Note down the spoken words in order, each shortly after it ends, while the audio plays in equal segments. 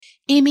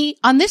Amy,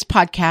 on this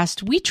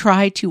podcast, we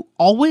try to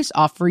always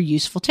offer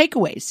useful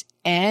takeaways.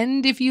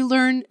 And if you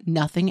learn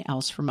nothing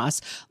else from us,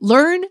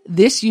 learn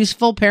this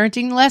useful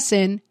parenting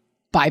lesson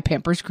by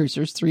Pampers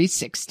Cruisers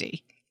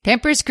 360.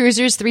 Pampers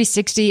Cruisers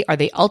 360 are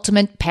the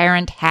ultimate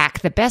parent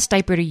hack, the best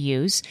diaper to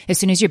use as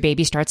soon as your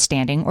baby starts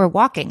standing or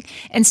walking.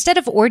 Instead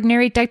of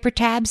ordinary diaper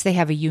tabs, they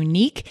have a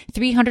unique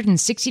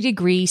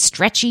 360-degree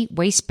stretchy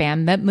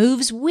waistband that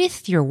moves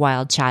with your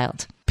wild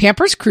child.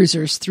 Pampers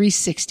Cruisers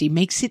 360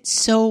 makes it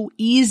so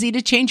easy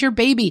to change your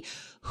baby,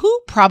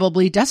 who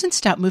probably doesn't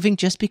stop moving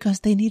just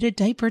because they need a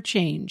diaper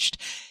changed.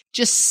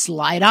 Just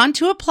slide on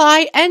to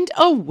apply and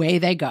away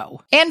they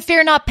go. And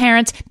fear not,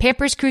 parents,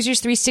 Pampers Cruisers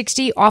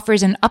 360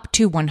 offers an up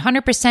to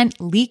 100%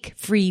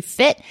 leak-free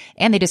fit,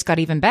 and they just got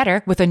even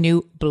better with a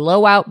new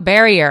blowout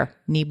barrier.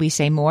 Need we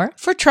say more?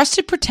 For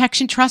trusted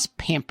protection, trust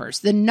Pampers,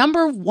 the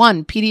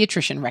 #1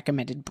 pediatrician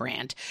recommended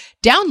brand.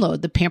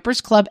 Download the Pampers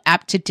Club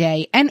app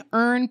today and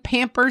earn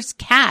Pampers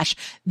Cash.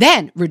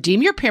 Then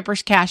redeem your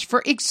Pampers Cash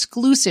for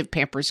exclusive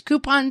Pampers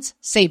coupons,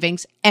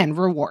 savings, and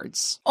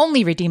rewards.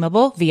 Only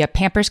redeemable via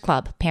Pampers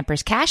Club.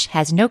 Pampers Cash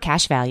has no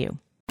cash value.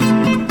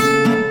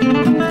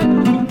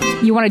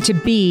 You wanted to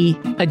be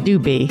a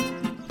doobie.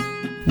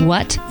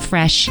 What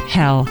fresh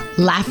hell?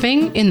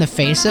 Laughing in the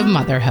face of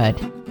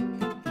motherhood.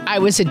 I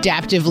was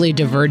adaptively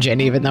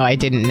divergent, even though I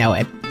didn't know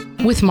it.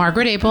 With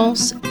Margaret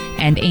Abels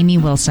and Amy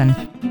Wilson.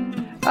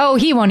 Oh,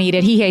 he won't eat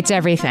it. He hates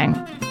everything.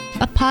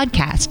 A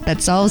podcast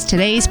that solves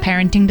today's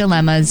parenting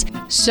dilemmas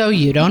so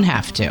you don't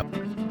have to.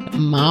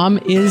 Mom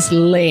is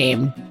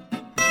lame.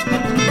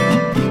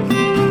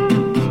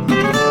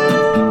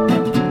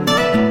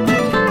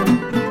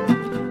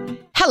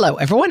 Hello,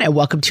 everyone, and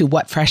welcome to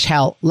What Fresh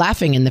Hell?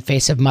 Laughing in the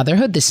Face of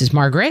Motherhood. This is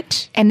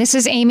Margaret. And this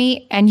is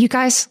Amy. And you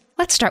guys,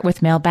 let's start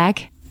with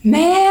mailbag.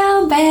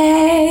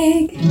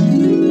 Mailbag.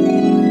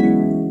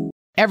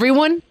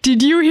 Everyone,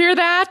 did you hear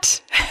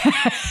that?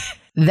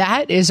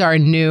 That is our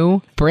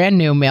brand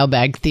new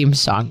mailbag theme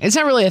song. It's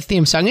not really a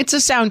theme song. It's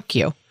a sound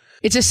cue.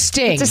 It's a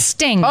sting. It's a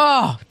sting.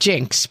 Oh,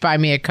 Jinx, buy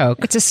me a Coke.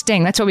 It's a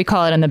sting. That's what we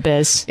call it in the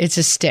biz. It's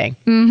a sting.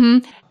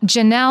 Mm-hmm.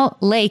 Janelle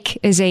Lake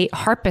is a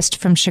harpist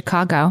from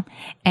Chicago,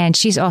 and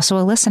she's also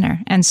a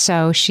listener. And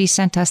so she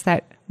sent us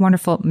that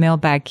wonderful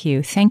mailbag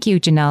cue. Thank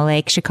you, Janelle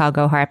Lake,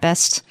 Chicago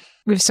harpist.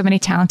 We have so many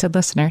talented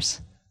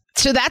listeners.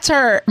 So that's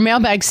our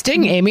mailbag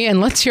sting, Amy,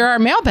 and let's hear our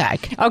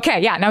mailbag.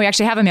 Okay, yeah, now we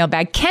actually have a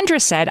mailbag. Kendra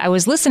said, I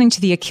was listening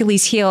to the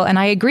Achilles heel, and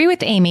I agree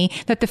with Amy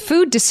that the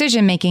food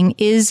decision-making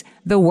is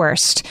the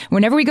worst.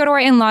 Whenever we go to our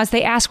in-laws,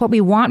 they ask what we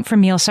want for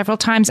meals several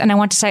times, and I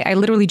want to say I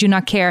literally do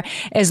not care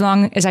as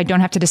long as I don't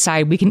have to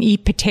decide. We can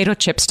eat potato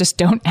chips, just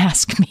don't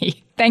ask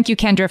me. Thank you,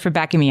 Kendra, for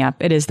backing me up.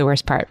 It is the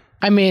worst part.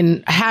 I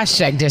mean,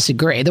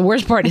 #disagree. The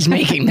worst part is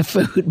making the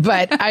food,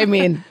 but I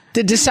mean,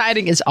 the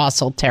deciding is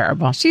also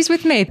terrible. She's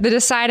with me. The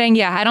deciding,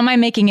 yeah, I don't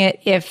mind making it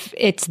if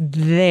it's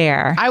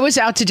there. I was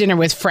out to dinner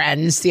with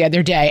friends the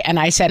other day, and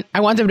I said, I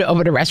want them to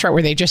open a restaurant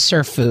where they just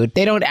serve food.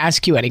 They don't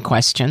ask you any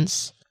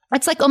questions.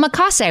 It's like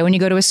omakase. When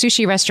you go to a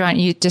sushi restaurant,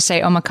 you just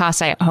say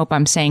omakase. I hope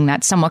I'm saying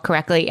that somewhat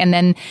correctly. And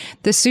then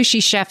the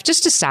sushi chef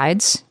just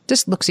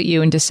looks at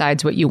you and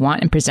decides what you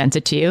want and presents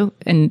it to you.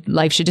 And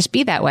life should just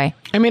be that way.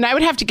 I mean, I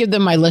would have to give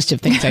them my list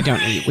of things I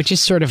don't eat, which is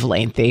sort of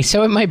lengthy.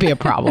 So it might be a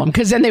problem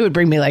because then they would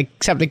bring me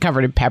like something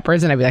covered in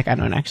peppers and I'd be like, I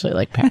don't actually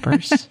like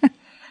peppers.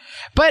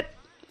 But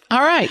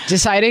all right,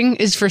 deciding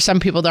is for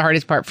some people the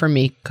hardest part. For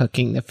me,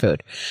 cooking the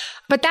food.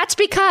 But that's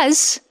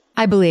because,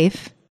 I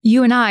believe,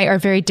 you and I are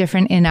very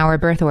different in our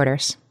birth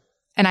orders.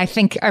 And I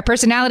think our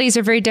personalities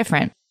are very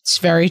different. It's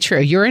very true.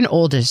 You're an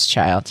oldest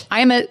child. I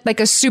am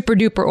a super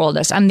duper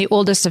oldest. I'm the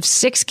oldest of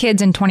 6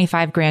 kids and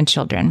 25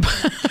 grandchildren.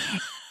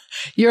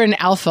 You're an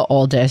alpha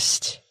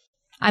oldest.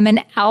 I'm an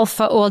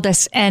alpha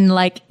oldest, and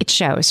it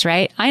shows,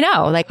 right? I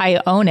know,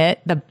 I own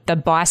it, the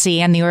bossy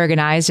and the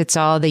organized. It's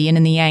all the yin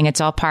and the yang.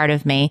 It's all part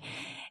of me.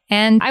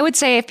 And I would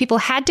say if people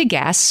had to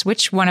guess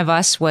which one of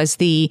us was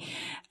the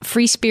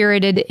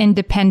free-spirited,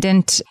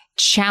 independent,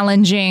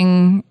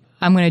 challenging,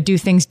 I'm going to do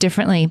things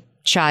differently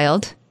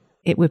child,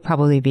 it would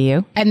probably be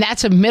you. And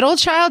that's a middle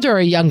child or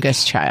a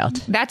youngest child?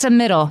 That's a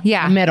middle,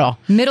 yeah. Middle.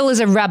 Middle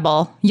is a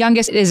rebel.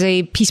 Youngest is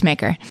a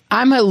peacemaker.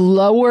 I'm a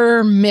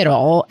lower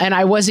middle, and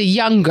I was a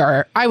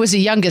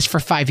youngest for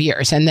 5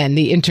 years, and then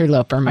the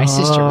interloper, my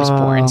sister, was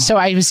born. So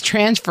I was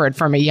transferred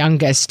from a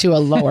youngest to a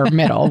lower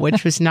middle,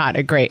 which was not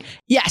a great...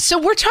 Yeah, so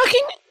we're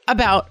talking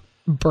about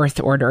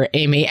birth order,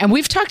 Amy, and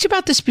we've talked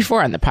about this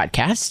before on the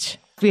podcast.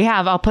 We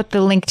have. I'll put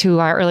the link to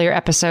our earlier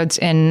episodes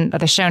in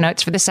the show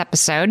notes for this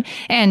episode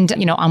and,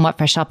 on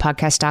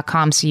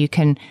whatfreshhellpodcast.com so you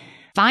can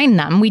find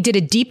them. We did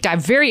a deep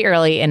dive very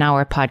early in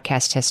our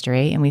podcast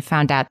history, and we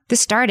found out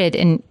this started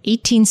in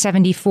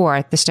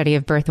 1874, the study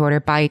of birth order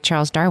by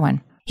Charles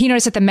Darwin. He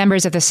noticed that the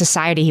members of the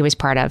society he was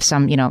part of,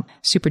 some,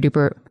 super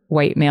duper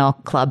white male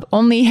club,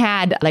 only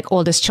had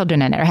oldest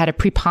children in it or had a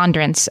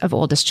preponderance of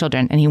oldest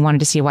children. And he wanted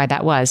to see why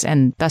that was.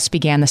 And thus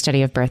began the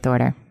study of birth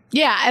order.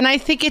 Yeah, and I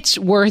think it's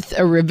worth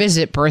a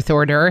revisit birth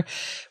order.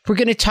 We're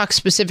going to talk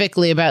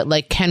specifically about,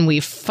 can we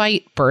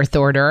fight birth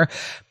order?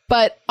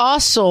 But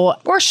also,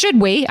 or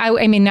should we?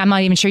 I mean, I'm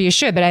not even sure you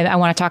should, but I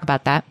want to talk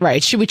about that.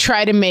 Right. Should we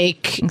try to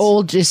make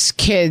oldest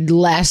kid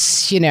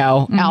less,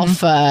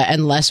 alpha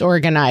and less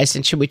organized?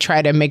 And should we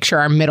try to make sure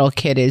our middle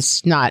kid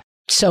is not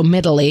so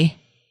middly,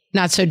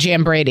 not so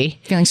Jan Brady?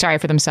 Feeling sorry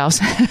for themselves.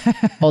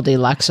 Oldie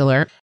Lux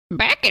alert.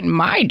 Back in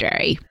my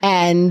day.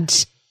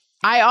 And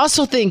I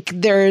also think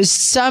there's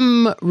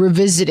some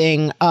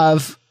revisiting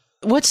of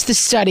what's the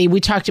study? We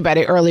talked about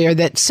it earlier,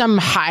 that some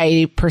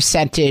high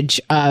percentage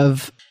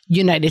of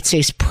United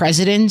States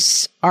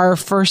presidents are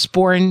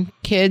firstborn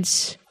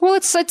kids. Well,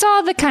 it's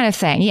all the kind of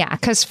thing. Yeah,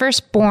 because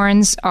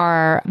firstborns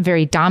are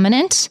very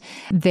dominant.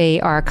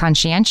 They are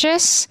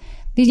conscientious.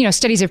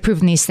 Studies have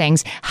proven these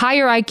things.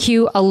 Higher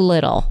IQ, a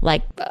little,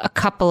 like a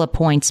couple of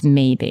points,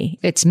 maybe.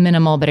 It's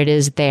minimal, but it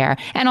is there.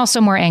 And also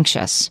more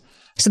anxious.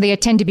 So they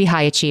tend to be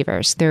high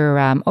achievers. They're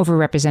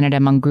overrepresented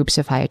among groups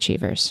of high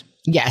achievers.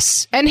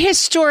 Yes. And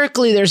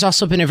historically, there's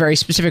also been a very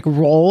specific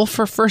role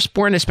for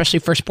firstborn, especially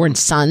firstborn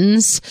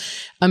sons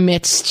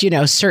amidst,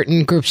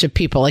 certain groups of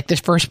people. Like the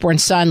firstborn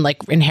son,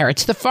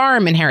 inherits the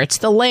farm, inherits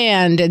the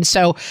land. And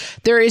so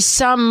there is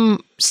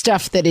some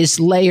stuff that is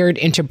layered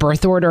into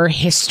birth order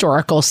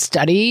historical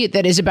study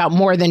that is about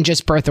more than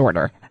just birth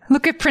order.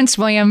 Look at Prince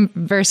William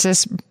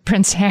versus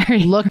Prince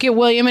Harry. Look at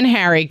William and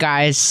Harry,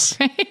 guys.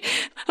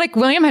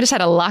 William just had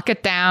to lock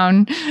it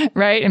down,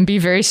 right? And be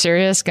very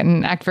serious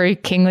and act very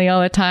kingly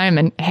all the time.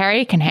 And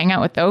Harry can hang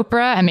out with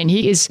Oprah. I mean,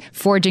 he is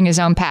forging his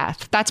own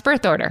path. That's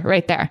birth order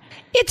right there.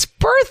 It's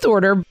birth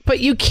order,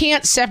 but you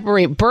can't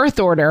separate birth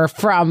order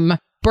from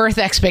birth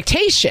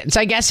expectations.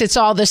 I guess it's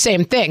all the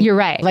same thing. You're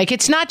right.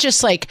 It's not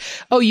just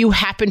you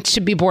happened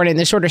to be born in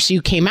this order, so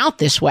you came out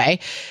this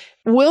way.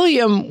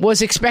 William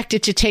was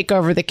expected to take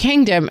over the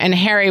kingdom, and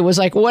Harry was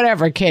like,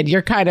 whatever, kid,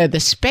 you're kind of the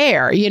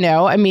spare,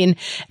 I mean,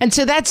 and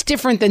so that's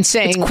different than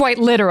saying... It's quite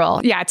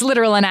literal. Yeah, it's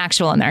literal and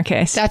actual in their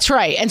case. That's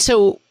right. And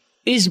so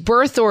is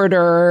birth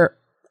order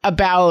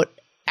about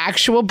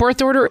actual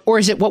birth order, or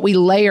is it what we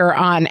layer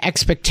on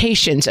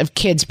expectations of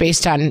kids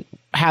based on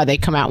how they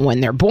come out and when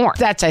they're born?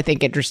 That's, I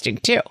think, interesting,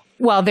 too.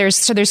 Well,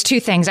 there's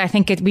two things. I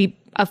think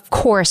of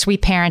course, we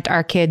parent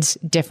our kids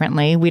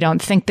differently. We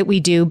don't think that we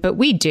do, but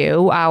we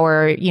do.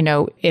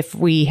 If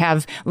we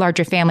have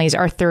larger families,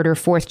 our third or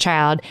fourth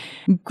child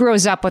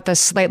grows up with a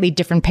slightly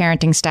different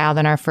parenting style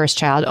than our first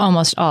child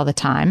almost all the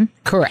time.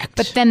 Correct.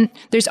 But then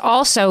there's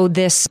also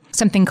this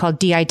something called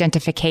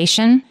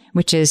de-identification,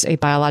 which is a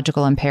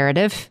biological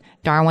imperative,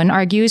 Darwin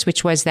argues,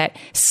 which was that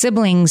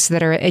siblings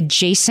that are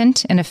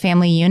adjacent in a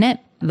family unit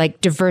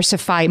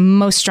diversify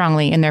most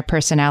strongly in their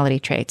personality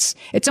traits.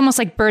 It's almost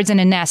like birds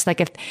in a nest.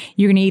 If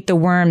you're going to eat the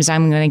worms,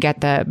 I'm going to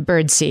get the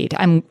bird seed.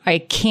 I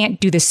can't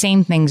do the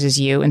same things as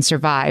you and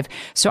survive.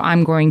 So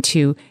I'm going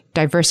to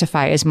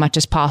diversify as much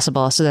as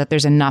possible so that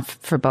there's enough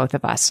for both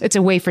of us. It's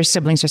a way for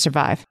siblings to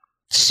survive.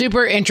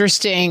 Super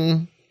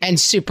interesting and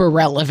super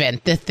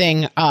relevant. The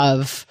thing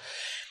of...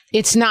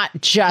 It's not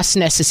just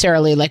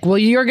necessarily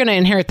you're going to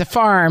inherit the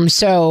farm,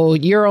 so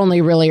you're only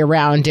really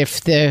around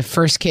if the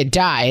first kid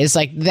dies.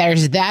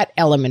 There's that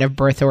element of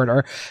birth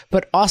order,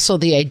 but also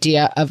the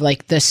idea of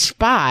the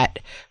spot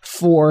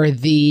for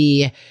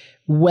the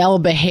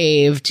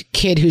well-behaved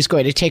kid who's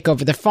going to take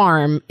over the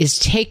farm is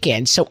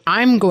taken. So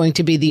I'm going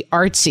to be the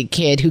artsy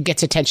kid who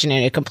gets attention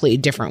in a completely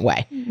different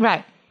way.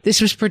 Right.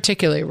 This was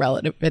particularly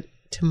relevant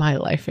to my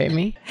life,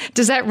 Amy.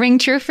 Does that ring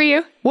true for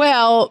you?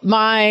 Well,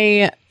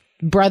 my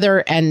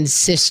brother and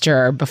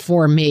sister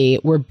before me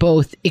were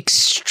both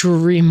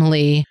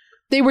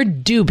they were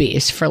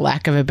doobies, for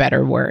lack of a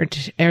better word.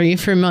 Are you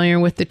familiar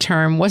with the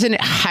term? Wasn't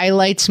it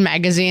Highlights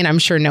magazine? I'm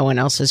sure no one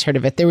else has heard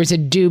of it. There was a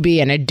doobie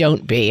and a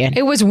don't be.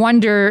 It was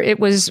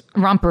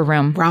Romper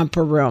Room.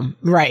 Romper Room.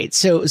 Right.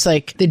 So it was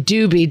the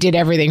doobie did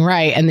everything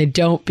right and the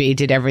don't be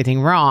did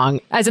everything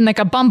wrong. As in a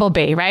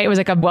bumblebee, right? It was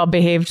a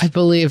well-behaved. I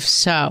believe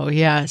so.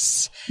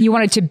 Yes. You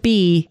wanted to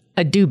be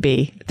a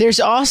doobie. There's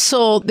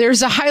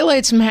a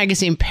Highlights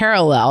magazine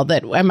parallel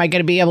that am I going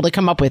to be able to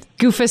come up with?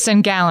 Goofus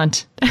and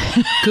Gallant.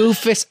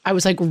 Goofus. I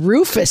was like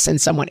Rufus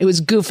and someone. It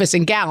was Goofus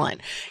and Gallant.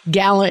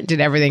 Gallant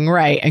did everything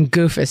right and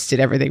Goofus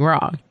did everything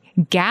wrong.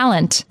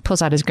 Gallant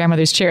pulls out his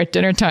grandmother's chair at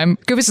dinner time.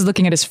 Goofus is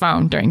looking at his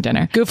phone during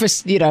dinner.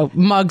 Goofus,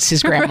 mugs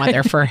his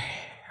grandmother right. for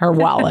her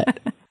wallet.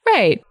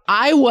 Right.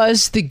 I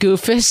was the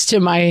Goofus to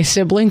my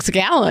siblings'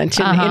 Gallant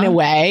in a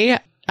way.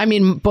 I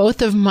mean,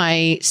 both of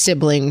my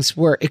siblings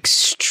were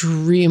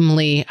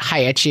extremely high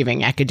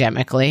achieving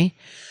academically.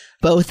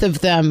 Both of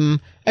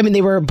them,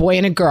 they were a boy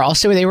and a girl,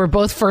 so they were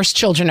both first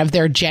children of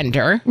their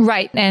gender.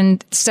 Right.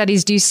 And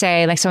studies do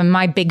say, so in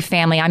my big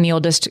family, I'm the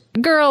oldest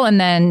girl,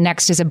 and then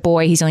next is a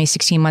boy. He's only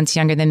 16 months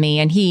younger than me,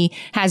 and he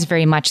has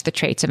very much the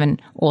traits of an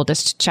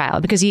oldest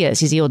child because he's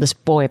the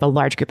oldest boy of a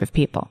large group of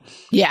people.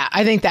 Yeah,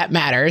 I think that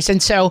matters.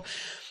 And so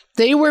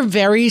they were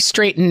very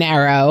straight and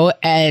narrow,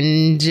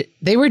 and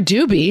they were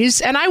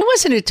doobies. And I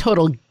wasn't a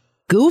total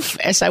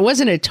goofus. I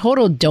wasn't a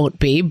total don't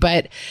be,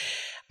 but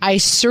I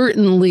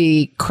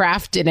certainly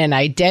crafted an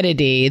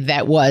identity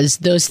that was,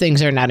 those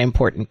things are not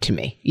important to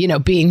me.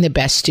 Being the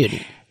best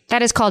student.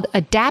 That is called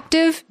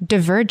adaptive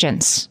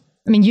divergence.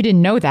 I mean, you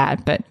didn't know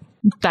that, but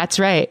that's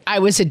right. I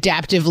was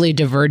adaptively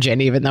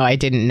divergent, even though I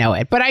didn't know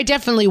it. But I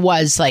definitely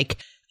was like,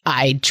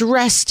 I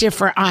dress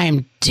different.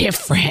 I'm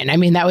different. I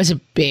mean, that was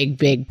a big,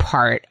 big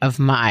part of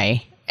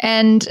my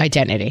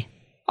identity.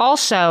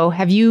 Also,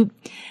 I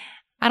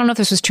don't know if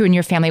this was true in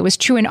your family. It was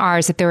true in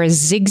ours that there are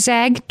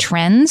zigzag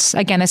trends.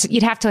 Again,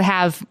 you'd have to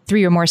have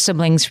 3 or more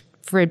siblings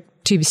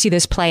to see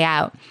this play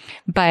out.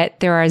 But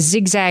there are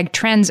zigzag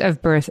trends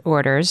of birth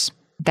orders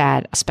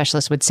that a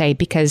specialist would say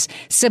because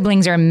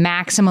siblings are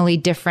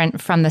maximally different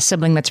from the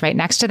sibling that's right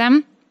next to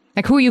them.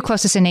 Like, who are you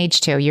closest in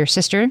age to? Your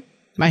sister?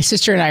 My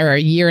sister and I are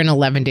a year and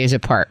 11 days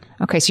apart.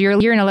 Okay, so you're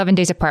a year and 11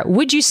 days apart.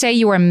 Would you say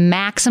you are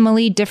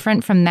maximally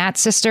different from that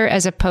sister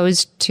as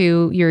opposed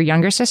to your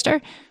younger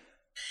sister?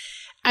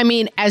 I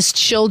mean, as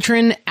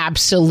children,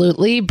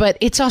 absolutely. But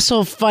it's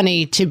also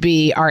funny to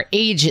be our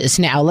ages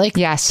now. Like,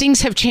 yes,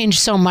 things have changed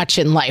so much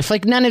in life.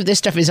 Like, none of this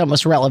stuff is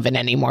almost relevant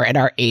anymore at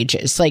our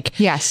ages. Like,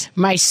 yes,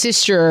 my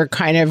sister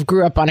kind of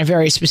grew up on a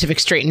very specific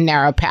straight and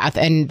narrow path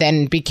and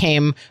then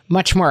became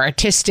much more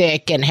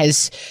artistic and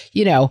has,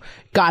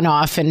 gone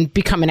off and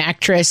become an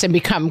actress and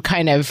become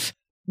kind of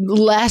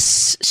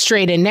less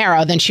straight and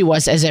narrow than she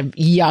was as a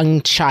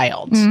young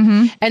child.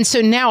 Mm-hmm. And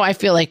so now I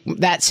feel like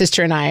that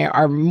sister and I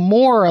are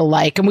more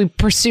alike, and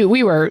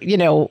we were,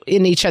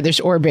 in each other's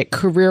orbit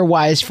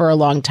career-wise for a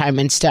long time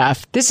and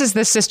stuff. This is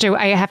the sister,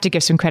 I have to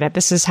give some credit.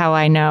 This is how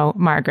I know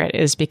Margaret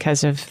is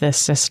because of this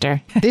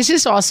sister. This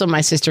is also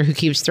my sister who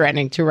keeps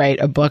threatening to write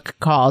a book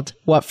called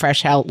What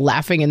Fresh Hell?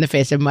 Laughing in the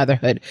Face of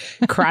Motherhood,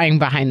 Crying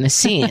Behind the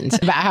Scenes,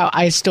 about how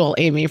I stole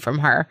Amy from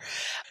her.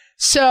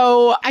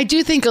 So I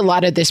do think a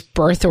lot of this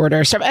birth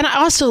order stuff. And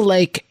I also,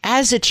 like,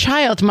 as a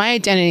child, my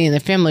identity in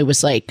the family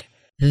was like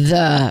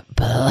the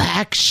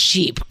black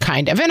sheep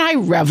kind of. And I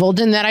reveled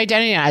in that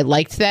identity. And I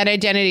liked that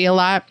identity a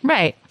lot.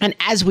 Right. And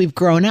as we've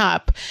grown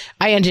up,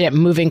 I ended up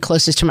moving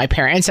closest to my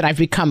parents. And I've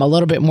become a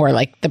little bit more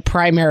like the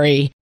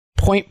primary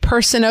point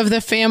person of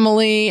the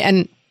family.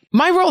 And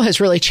my role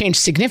has really changed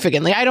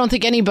significantly. I don't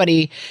think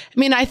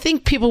I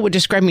think people would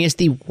describe me as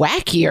the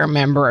wackier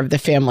member of the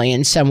family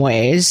in some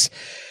ways.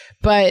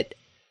 But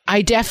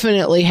I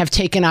definitely have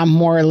taken on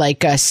more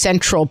like a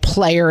central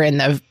player in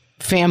the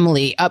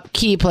family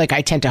upkeep. Like,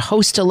 I tend to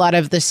host a lot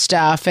of this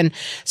stuff. And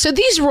so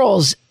these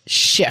roles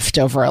shift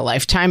over a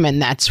lifetime,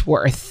 and that's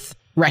worth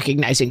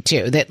recognizing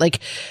too. That, like,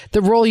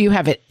 the role you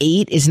have at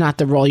 8 is not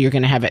the role you're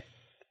going to have at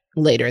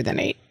later than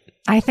 8.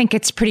 I think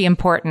it's pretty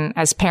important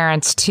as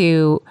parents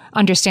to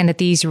understand that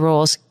these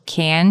roles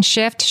can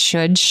shift,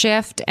 should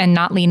shift, and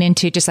not lean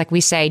into, just like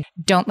we say,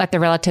 don't let the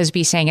relatives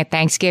be saying at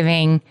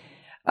Thanksgiving,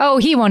 oh,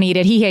 he won't eat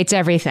it. He hates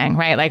everything,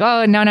 right? Like,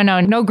 oh,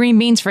 no green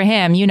beans for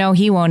him.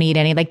 He won't eat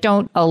any. Like,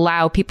 don't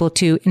allow people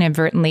to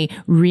inadvertently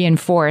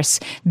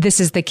reinforce, this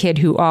is the kid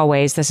who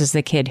always, this is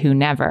the kid who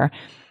never.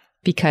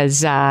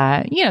 Because,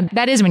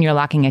 that is when you're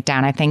locking it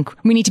down. I think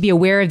we need to be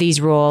aware of these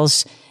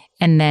rules,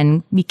 and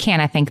then we can,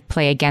 I think,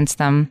 play against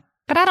them.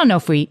 But I don't know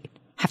if we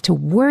have to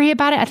worry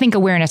about it. I think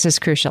awareness is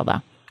crucial,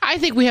 though. I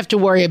think we have to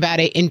worry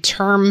about it in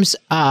terms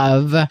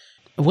of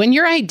when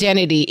your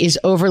identity is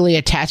overly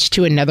attached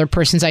to another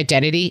person's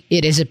identity,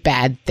 it is a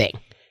bad thing.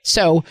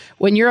 So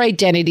when your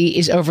identity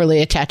is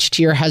overly attached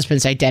to your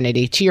husband's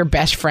identity, to your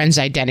best friend's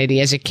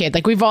identity as a kid,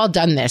 like, we've all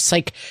done this,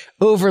 like,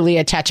 overly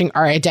attaching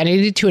our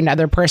identity to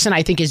another person,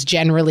 I think is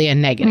generally a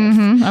negative.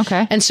 Mm-hmm,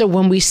 okay. And so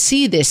when we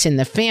see this in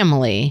the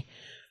family,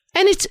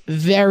 and it's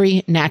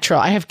very natural.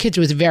 I have kids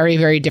with very,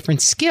 very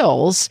different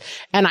skills.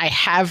 And I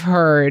have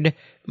heard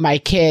my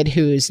kid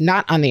who's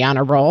not on the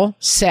honor roll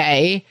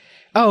say,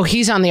 oh,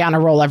 he's on the honor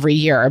roll every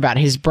year about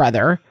his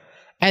brother.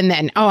 And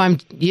then,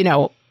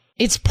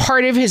 it's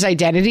part of his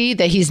identity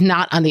that he's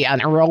not on the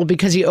honor roll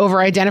because he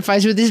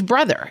over-identifies with his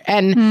brother.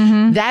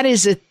 And that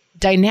is a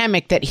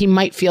dynamic that he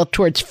might feel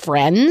towards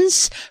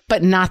friends,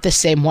 but not the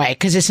same way,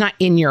 because it's not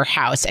in your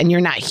house and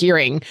you're not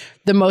hearing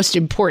the most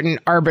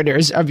important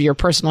arbiters of your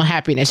personal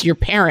happiness, your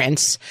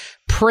parents,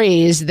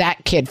 praise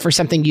that kid for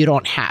something you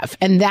don't have.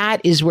 And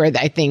that is where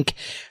I think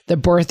the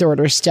birth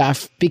order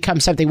stuff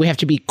becomes something we have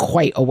to be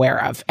quite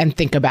aware of and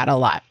think about a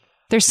lot.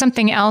 There's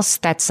something else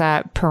that's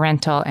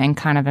parental and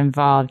kind of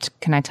involved.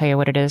 Can I tell you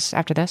what it is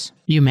after this?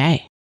 You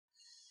may.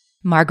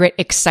 Margaret,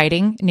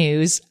 exciting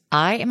news.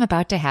 I am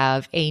about to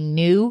have a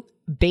new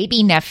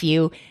baby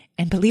nephew.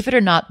 And believe it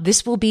or not,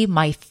 this will be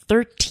my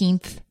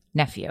 13th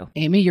nephew.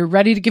 Amy, you're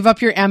ready to give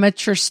up your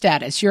amateur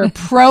status. You're a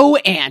pro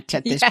aunt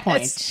at this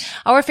point.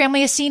 Our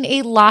family has seen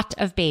a lot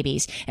of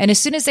babies. And as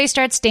soon as they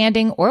start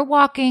standing or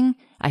walking,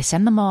 I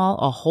send them all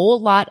a whole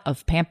lot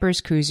of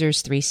Pampers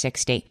Cruisers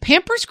 360.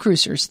 Pampers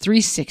Cruisers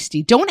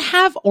 360 don't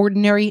have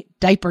ordinary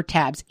diaper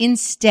tabs.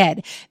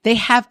 Instead, they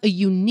have a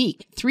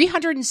unique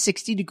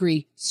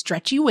 360-degree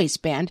stretchy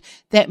waistband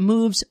that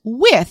moves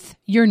with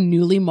your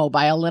newly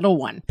mobile little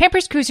one.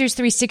 Pampers Cruisers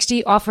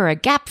 360 offer a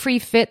gap-free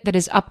fit that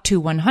is up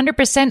to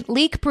 100%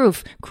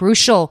 leak-proof.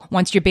 Crucial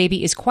once your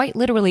baby is quite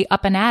literally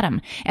up and at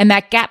 'em. And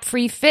that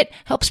gap-free fit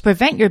helps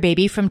prevent your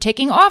baby from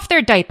taking off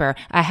their diaper,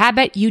 a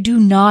habit you do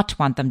not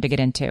want them to get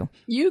into.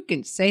 You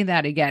can say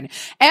that again.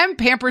 And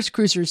Pampers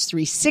Cruisers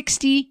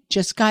 360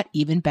 just got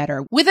even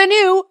better with a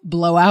new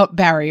blowout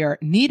barrier.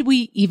 Need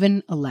we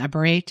even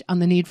elaborate on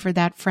the need for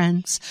that,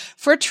 friends?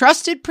 For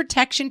trusted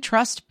protection,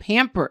 trust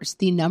Pampers,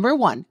 the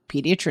 #1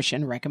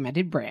 pediatrician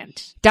recommended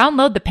brand.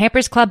 Download the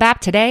Pampers Club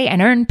app today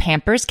and earn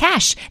Pampers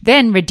Cash.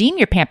 Then redeem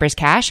your Pampers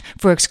Cash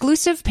for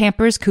exclusive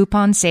Pampers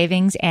coupon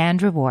savings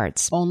and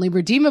rewards. Only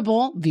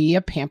redeemable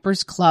via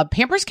Pampers Club.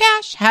 Pampers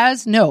Cash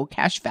has no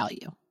cash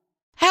value.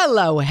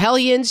 Hello,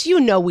 Hellions. You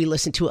know we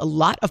listen to a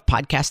lot of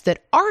podcasts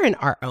that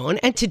aren't our own,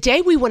 and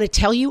today we want to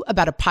tell you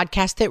about a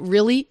podcast that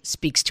really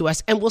speaks to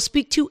us and will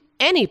speak to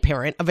any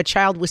parent of a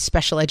child with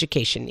special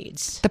education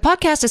needs. The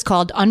podcast is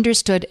called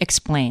Understood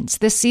Explains.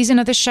 This season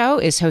of the show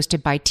is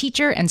hosted by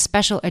teacher and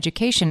special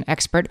education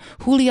expert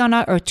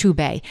Juliana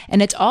Urtubey,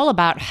 and it's all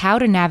about how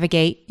to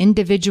navigate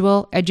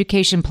individual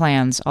education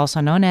plans, also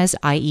known as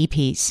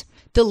IEPs.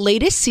 The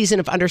latest season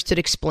of Understood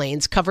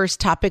Explains covers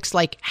topics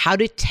like how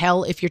to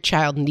tell if your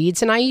child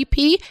needs an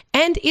IEP,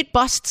 and it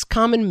busts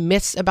common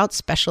myths about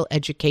special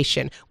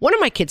education. One of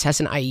my kids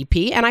has an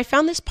IEP, and I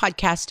found this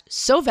podcast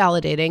so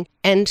validating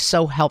and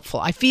so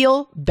helpful. I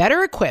feel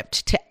better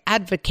equipped to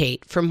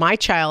advocate for my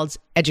child's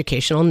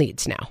educational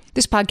needs now.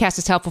 This podcast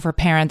is helpful for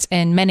parents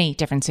in many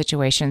different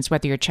situations,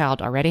 whether your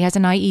child already has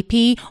an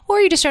IEP or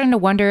you're just starting to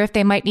wonder if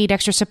they might need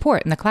extra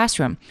support in the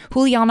classroom.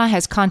 Juliana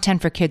has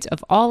content for kids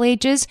of all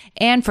ages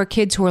and for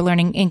kids who are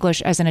learning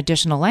English as an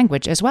additional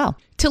language as well.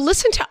 To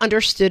listen to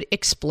Understood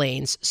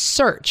Explains,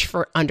 search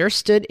for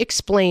Understood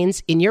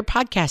Explains in your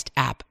podcast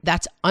app.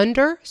 That's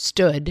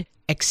Understood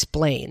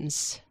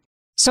Explains.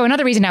 So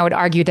another reason I would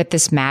argue that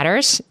this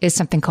matters is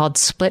something called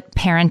split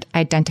parent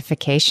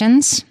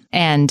identifications.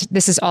 And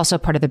this is also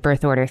part of the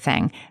birth order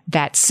thing,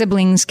 that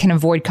siblings can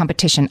avoid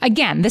competition.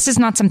 Again, this is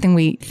not something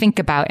we think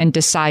about and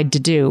decide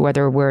to do,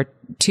 whether we're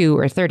 2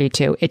 or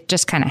 32. It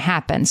just kind of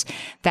happens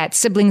that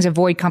siblings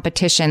avoid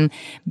competition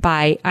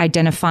by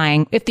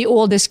identifying if the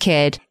oldest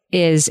kid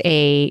is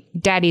a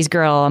daddy's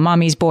girl, a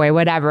mommy's boy,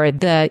 whatever,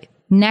 the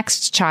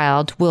next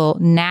child will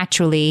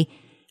naturally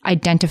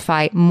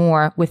identify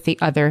more with the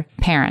other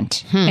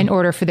parent in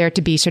order for there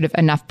to be sort of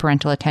enough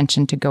parental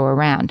attention to go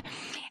around.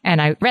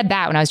 And I read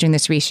that when I was doing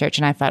this research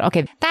and I thought,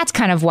 okay, that's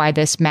kind of why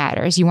this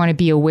matters. You want to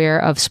be aware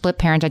of split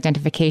parent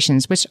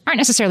identifications, which aren't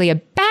necessarily a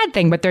bad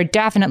thing, but they're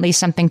definitely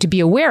something to be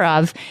aware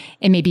of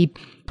and maybe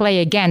play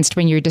against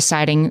when you're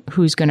deciding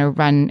who's going to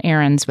run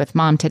errands with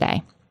mom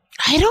today.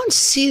 I don't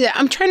see that.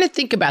 I'm trying to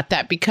think about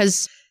that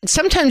because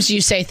sometimes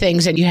you say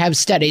things and you have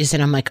studies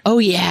and I'm like, oh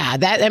yeah,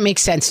 that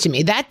makes sense to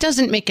me. That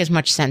doesn't make as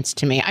much sense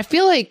to me. I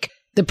feel like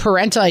the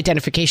parental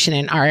identification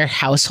in our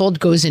household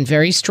goes in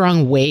very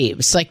strong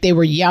waves. Like they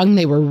were young,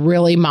 they were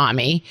really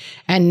mommy.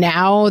 And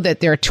now that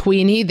they're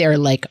tweeny, they're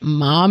like,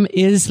 mom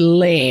is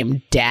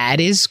lame, dad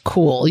is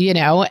cool, you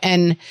know?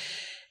 And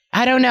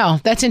I don't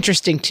know. That's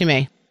interesting to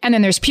me. And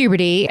then there's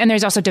puberty, and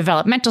there's also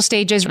developmental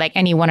stages. Like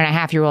any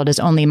 1.5-year-old is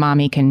only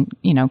mommy can,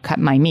 cut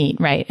my meat,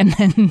 right? And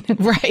then,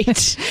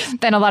 right.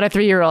 Then a lot of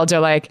 3-year-olds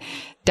are like,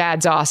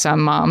 dad's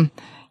awesome, mom.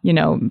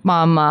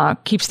 Mom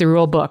keeps the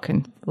rule book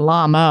and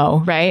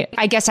la-mo, right?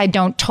 I guess I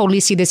don't totally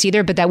see this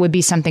either, but that would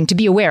be something to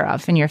be aware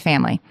of in your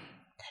family.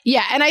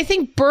 Yeah. And I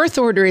think birth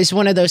order is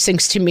one of those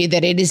things to me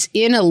that it is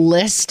in a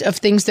list of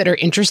things that are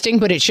interesting,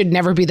 but it should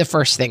never be the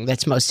first thing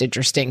that's most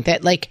interesting.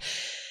 That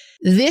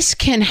this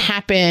can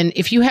happen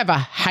if you have a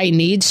high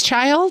needs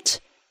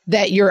child,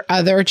 that your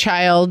other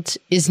child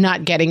is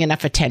not getting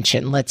enough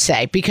attention, let's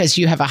say, because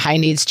you have a high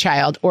needs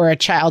child or a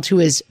child who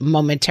is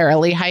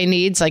momentarily high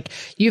needs. Like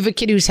you have a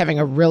kid who's having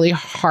a really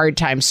hard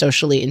time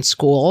socially in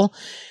school.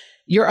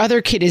 Your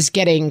other kid is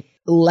getting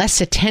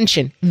less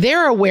attention.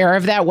 They're aware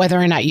of that, whether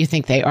or not you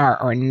think they are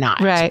or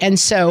not. Right. And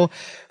so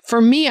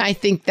for me, I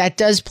think that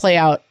does play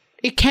out.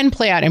 It can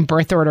play out in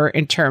birth order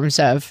in terms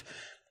of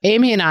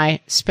Amy and I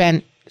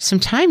spent some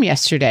time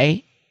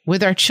yesterday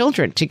with our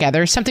children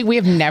together, something we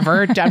have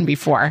never done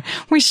before.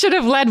 We should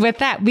have led with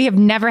that. We have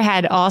never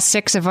had all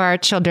 6 of our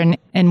children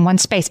in one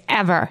space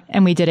ever.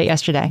 And we did it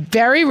yesterday.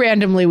 Very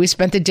randomly, we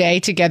spent the day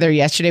together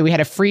yesterday. We had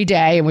a free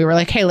day and we were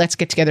like, hey, let's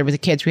get together with the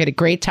kids. We had a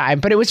great time.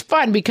 But it was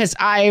fun because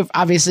I've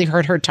obviously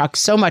heard her talk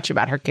so much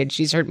about her kids.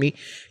 She's heard me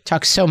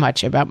talk so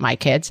much about my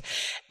kids.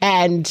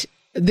 And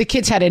the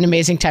kids had an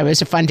amazing time. It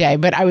was a fun day.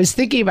 But I was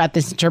thinking about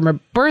this in terms of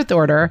birth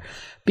order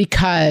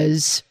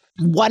because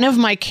one of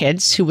my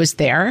kids who was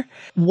there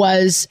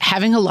was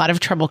having a lot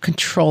of trouble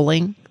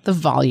controlling the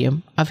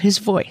volume of his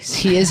voice.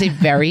 He is a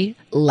very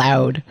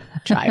loud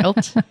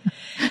child.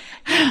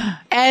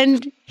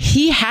 And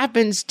he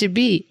happens to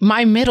be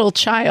my middle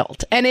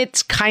child. And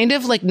it's kind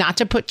of like, not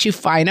to put too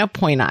fine a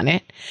point on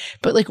it,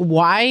 but like,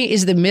 why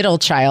is the middle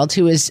child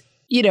who is,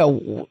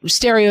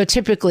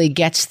 stereotypically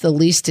gets the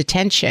least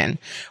attention?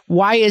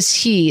 Why is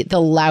he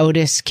the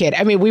loudest kid?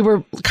 I mean, we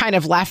were kind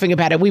of laughing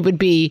about it. We would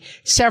be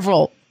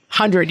several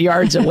 100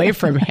 yards away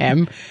from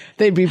him.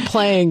 They'd be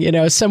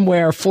playing,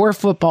 somewhere 4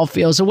 football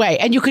fields away.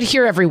 And you could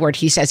hear every word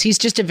he says. He's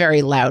just a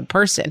very loud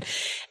person.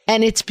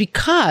 And it's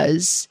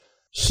because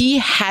he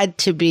had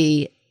to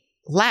be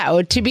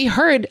loud to be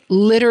heard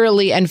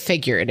literally and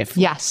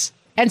figuratively. Yes.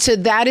 And so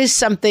that is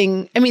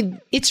something,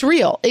 it's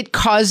real. It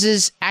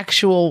causes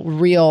actual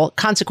real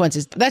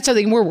consequences. That's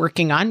something we're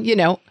working on,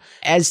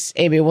 As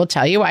Amy will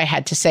tell you, I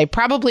had to say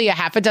probably a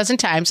half a dozen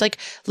times, like,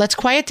 let's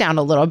quiet down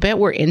a little bit.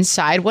 We're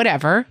inside,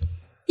 whatever.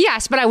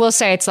 Yes, but I will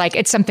say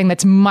it's something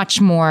that's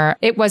much more,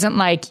 it wasn't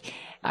like,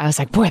 I was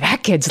like, boy,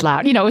 that kid's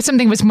loud. It was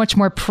something was much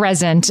more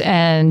present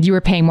and you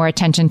were paying more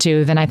attention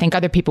to than I think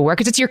other people were.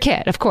 Because it's your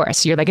kid, of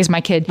course. You're like, is my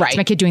kid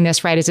doing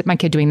this right? Is it my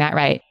kid doing that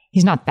right?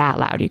 He's not that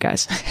loud, you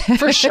guys.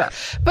 For sure.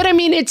 But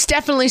it's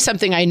definitely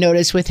something I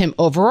noticed with him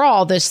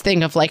overall, this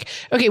thing of like,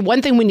 okay,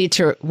 one thing we need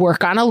to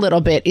work on a little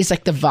bit is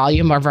like the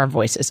volume of our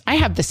voices. I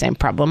have the same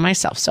problem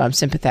myself, so I'm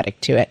sympathetic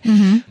to it.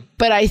 Mm-hmm.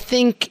 But I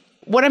think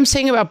what I'm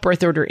saying about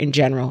birth order in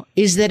general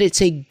is that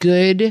it's a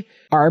good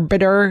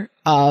arbiter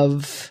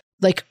of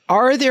like,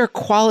 are there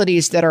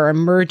qualities that are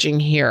emerging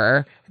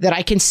here that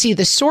I can see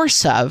the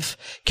source of?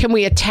 Can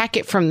we attack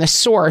it from the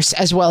source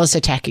as well as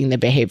attacking the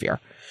behavior?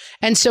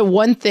 And so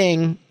one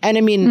thing,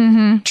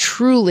 and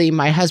truly,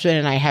 my husband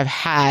and I have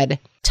had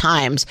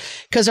times,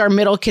 because our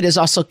middle kid is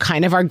also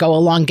kind of our go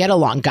along, get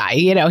along guy.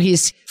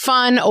 He's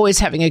fun, always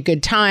having a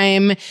good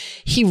time.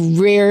 He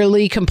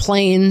rarely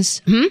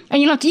complains.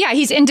 And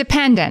he's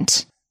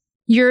independent.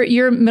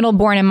 Your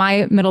middleborn and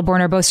my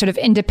middleborn are both sort of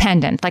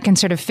independent, like can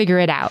sort of figure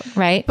it out,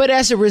 right? But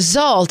as a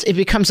result, it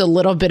becomes a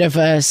little bit of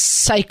a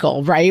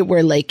cycle, right?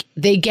 Where like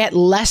they get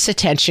less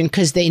attention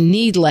because they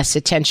need less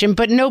attention,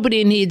 but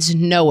nobody needs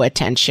no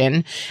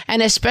attention.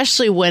 And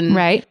especially when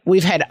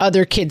we've had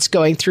other kids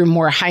going through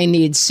more high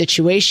needs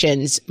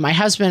situations, my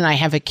husband and I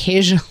have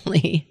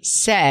occasionally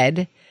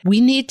said,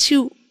 we need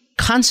to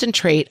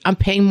concentrate on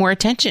paying more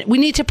attention. We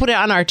need to put it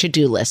on our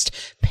to-do list.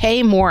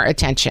 Pay more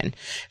attention.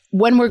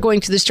 When we're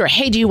going to the store,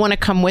 hey, do you want to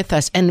come with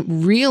us?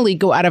 And really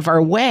go out of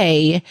our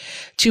way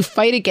to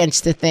fight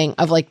against the thing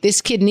of like, this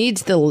kid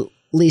needs the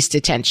least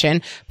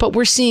attention, but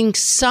we're seeing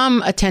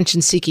some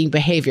attention-seeking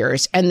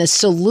behaviors. And the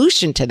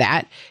solution to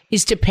that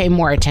is to pay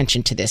more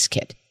attention to this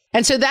kid.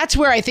 And so that's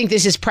where I think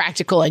this is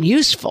practical and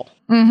useful.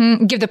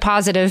 Mm-hmm. Give the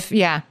positive,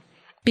 yeah.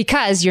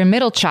 Because your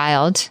middle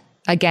child,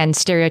 again,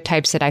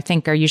 stereotypes that I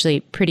think are usually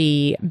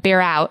pretty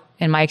bear out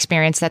in my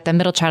experience, that the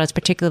middle child is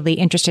particularly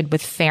interested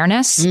with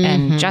fairness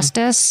and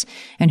justice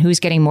and who's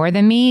getting more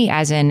than me,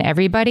 as in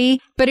everybody.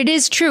 But it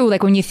is true,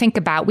 like when you think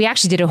about, we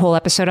actually did a whole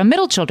episode on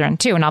middle children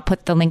too, and I'll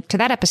put the link to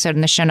that episode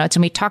in the show notes.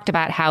 And we talked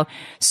about how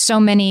so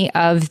many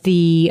of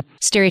the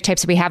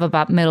stereotypes that we have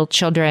about middle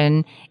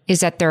children is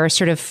that they're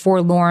sort of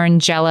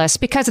forlorn, jealous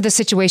because of the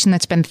situation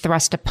that's been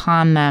thrust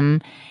upon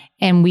them.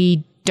 And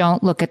we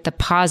don't look at the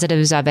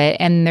positives of it.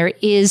 And there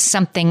is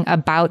something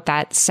about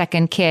that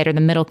second kid or the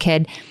middle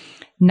kid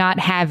not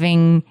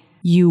having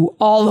you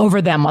all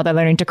over them while they're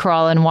learning to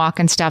crawl and walk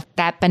and stuff.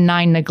 That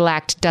benign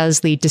neglect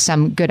does lead to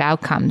some good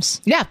outcomes.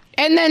 Yeah.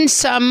 And then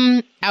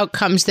some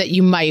outcomes that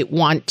you might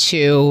want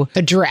to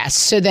address,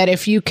 so that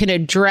if you can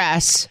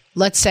address,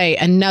 let's say,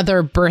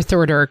 another birth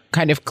order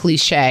kind of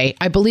cliche,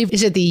 I believe,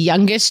 is it the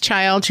youngest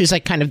child who's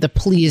like kind of the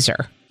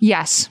pleaser?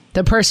 Yes.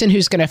 The person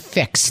who's going to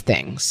fix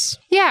things.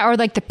 Yeah. Or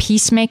like the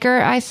peacemaker,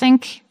 I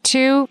think,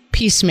 too.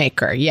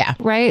 Peacemaker. Yeah.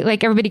 Right.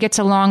 Like everybody gets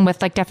along with,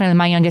 like, definitely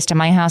my youngest in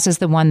my house is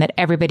the one that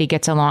everybody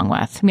gets along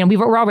with.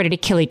 We're all ready to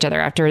kill each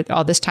other after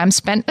all this time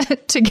spent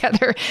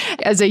together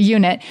as a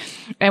unit.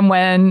 And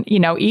when,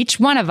 each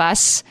one of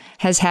us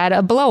has had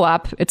a blow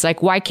up, it's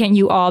like, why can't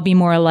you all be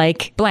more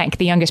like blank,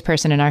 the youngest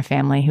person in our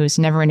family who's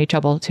never any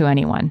trouble to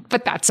anyone?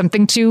 But that's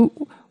something to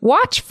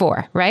watch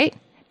for, right?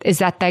 Is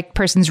that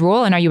person's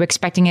rule? And are you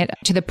expecting it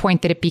to the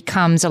point that it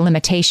becomes a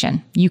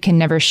limitation? You can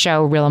never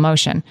show real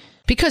emotion.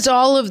 Because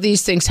all of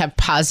these things have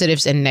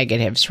positives and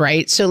negatives,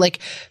 right? So like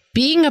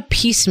being a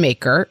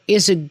peacemaker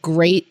is a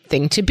great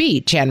thing to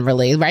be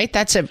generally, right?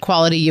 That's a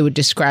quality you would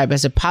describe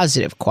as a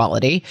positive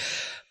quality.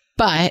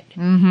 But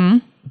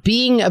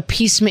being a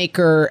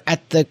peacemaker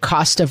at the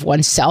cost of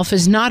oneself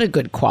is not a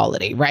good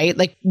quality, right?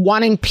 Like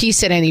wanting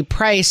peace at any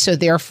price. So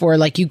therefore,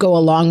 like you go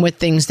along with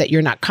things that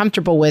you're not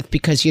comfortable with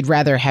because you'd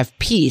rather have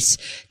peace.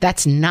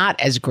 That's not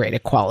as great a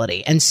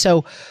quality. And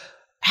so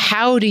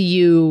how do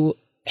you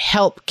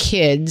help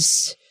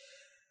kids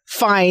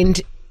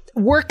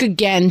work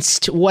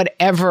against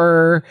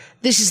whatever?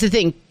 This is the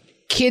thing.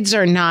 Kids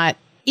are not,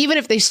 even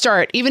if they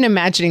start, even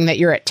imagining that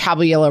you're at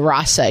tabula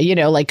rasa,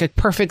 like a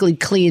perfectly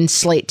clean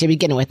slate to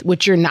begin with,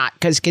 which you're not,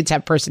 because kids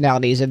have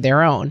personalities of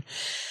their own.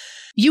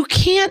 You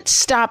can't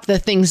stop the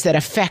things that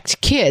affect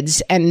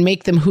kids and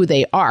make them who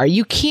they are.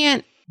 You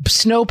can't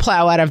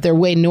snowplow out of their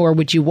way, nor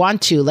would you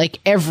want to, like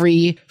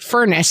every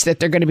furnace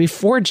that they're going to be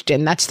forged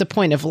in. That's the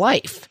point of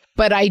life.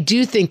 But I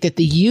do think that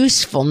the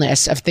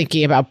usefulness of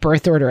thinking about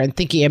birth order and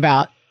thinking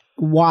about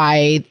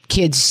why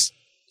kids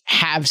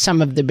have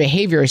some of the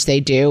behaviors they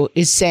do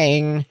is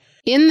saying,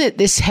 in that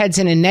this heads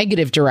in a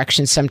negative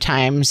direction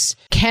sometimes,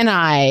 can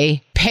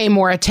I pay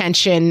more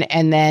attention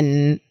and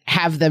then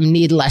have them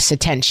need less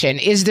attention?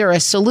 Is there a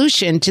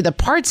solution to the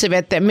parts of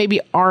it that maybe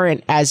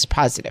aren't as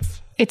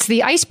positive? It's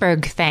the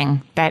iceberg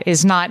thing that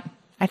is not...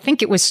 I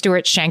think it was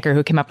Stuart Shanker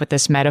who came up with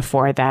this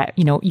metaphor that,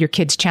 your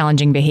kid's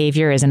challenging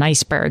behavior is an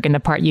iceberg, and the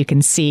part you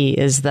can see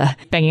is the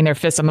banging their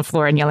fists on the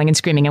floor and yelling and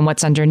screaming. And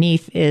what's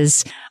underneath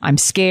is, I'm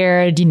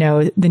scared,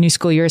 the new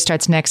school year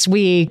starts next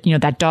week,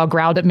 that dog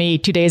growled at me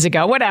 2 days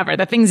ago, whatever,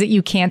 the things that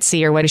you can't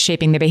see or what is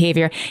shaping the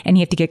behavior. And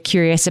you have to get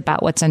curious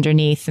about what's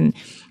underneath. And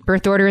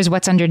birth order is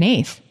what's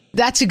underneath.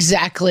 That's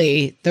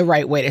exactly the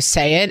right way to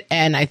say it.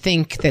 And I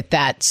think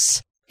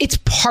it's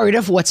part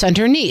of what's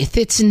underneath.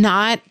 It's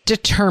not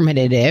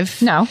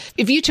determinative. No.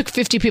 If you took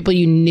 50 people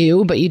you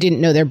knew, but you didn't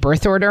know their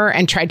birth order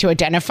and tried to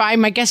identify,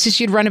 my guess is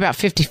you'd run about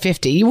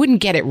 50-50. You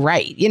wouldn't get it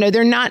right.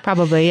 They're not...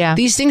 Probably, yeah.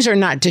 These things are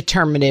not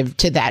determinative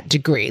to that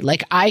degree.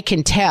 Like, I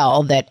can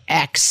tell that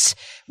X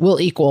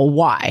will equal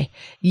Y.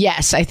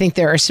 Yes, I think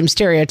there are some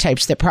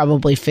stereotypes that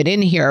probably fit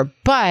in here,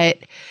 but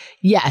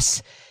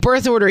yes,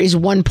 birth order is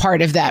one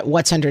part of that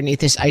what's underneath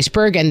this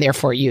iceberg, and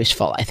therefore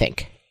useful, I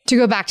think. To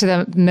go back to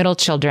the middle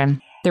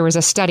children, there was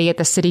a study at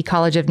the City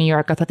College of New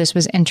York. I thought this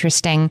was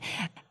interesting,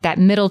 that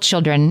middle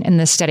children in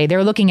this study, they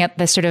were looking at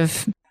the sort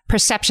of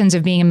perceptions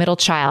of being a middle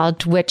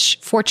child, which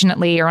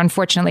fortunately or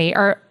unfortunately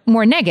are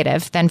more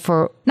negative than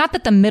for, not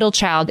that the middle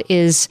child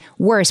is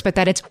worse, but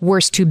that it's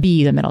worse to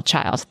be the middle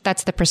child.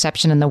 That's the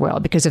perception in the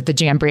world because of the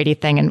Jan Brady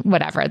thing and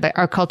whatever,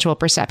 our cultural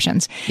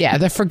perceptions. Yeah,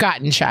 the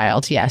forgotten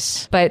child,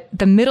 yes. But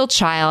the middle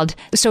child,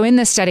 so in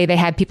this study, they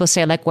had people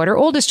say, like, what are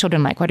oldest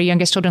children like? What are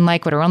youngest children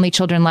like? What are only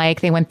children like?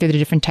 They went through the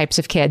different types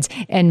of kids.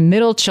 And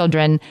middle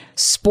children,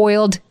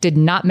 spoiled, did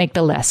not make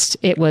the list.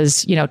 It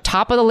was,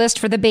 top of the list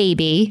for the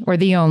baby or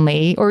the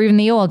only, or even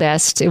the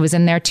oldest. It was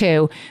in there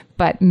too.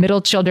 But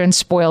middle children,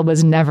 spoiled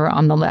was never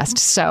on the list.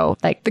 So,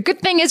 the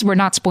good thing is we're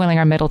not spoiling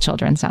our middle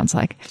children, sounds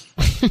like.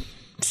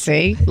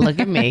 See?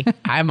 Look at me.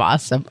 I'm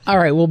awesome. All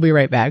right, we'll be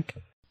right back.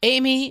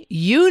 Amy,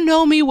 you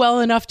know me well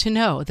enough to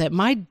know that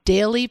my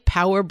daily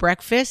power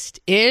breakfast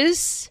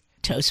is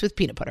toast with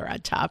peanut butter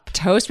on top.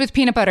 Toast with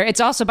peanut butter. It's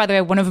also, by the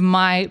way, one of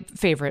my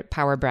favorite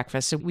power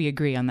breakfasts. So we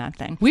agree on that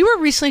thing. We were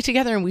recently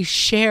together and we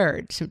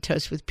shared some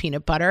toast with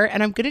peanut butter.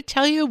 And I'm going to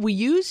tell you, we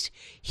used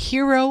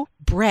Hero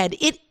bread.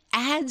 It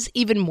adds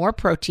even more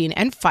protein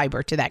and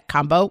fiber to that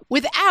combo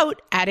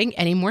without adding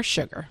any more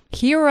sugar.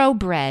 Hero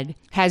bread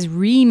has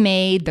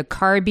remade the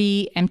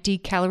carby, empty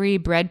calorie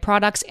bread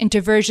products into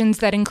versions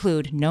that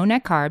include no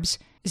net carbs,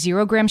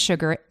 0 gram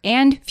sugar,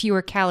 and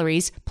fewer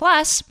calories,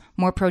 plus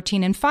more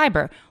protein and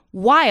fiber,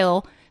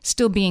 while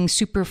still being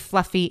super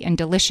fluffy and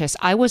delicious.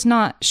 I was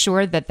not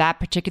sure that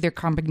particular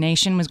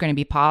combination was going to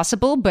be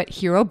possible, but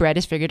Hero Bread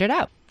has figured it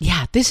out.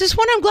 Yeah, this is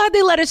one I'm glad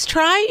they let us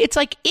try. It's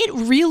like, it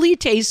really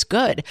tastes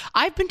good.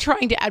 I've been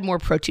trying to add more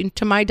protein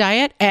to my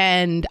diet,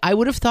 and I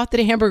would have thought that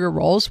a hamburger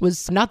rolls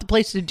was not the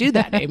place to do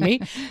that, Amy.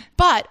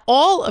 But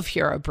all of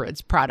Hero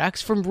Bread's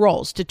products, from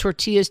rolls to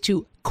tortillas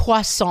to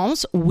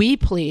croissants, we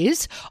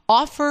please,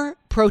 offer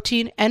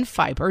protein and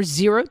fiber,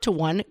 0 to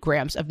 1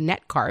 grams of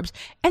net carbs,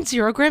 and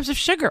 0 grams of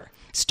sugar.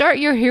 Start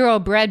your Hero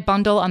Bread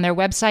bundle on their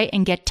website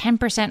and get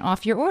 10%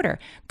 off your order.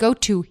 Go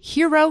to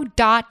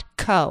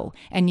hero.co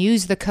and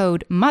use the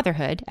code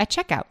motherhood at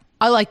checkout.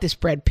 I like this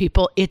bread,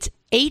 people. It's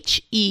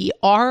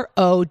HERO.co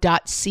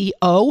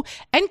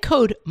and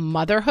code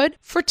motherhood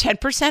for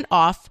 10%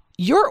 off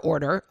your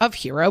order of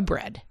Hero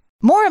Bread.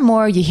 More and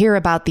more, you hear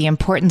about the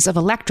importance of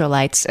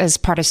electrolytes as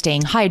part of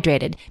staying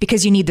hydrated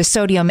because you need the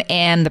sodium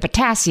and the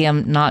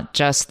potassium, not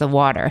just the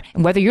water.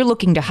 And whether you're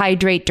looking to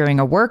hydrate during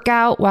a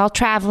workout, while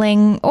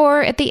traveling,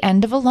 or at the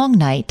end of a long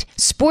night,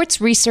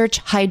 Sports Research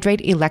Hydrate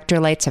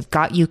Electrolytes have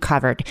got you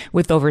covered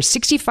with over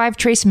 65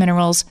 trace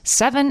minerals,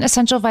 7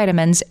 essential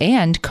vitamins,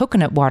 and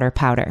coconut water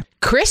powder.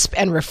 Crisp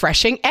and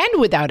refreshing and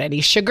without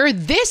any sugar,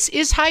 this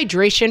is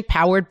hydration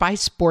powered by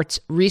Sports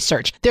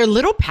Research. They're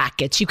little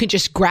packets you can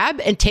just grab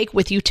and take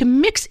with you to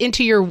mix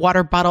into your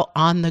water bottle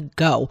on the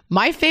go.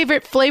 My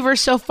favorite flavor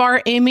so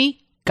far, Amy,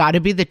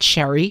 gotta be the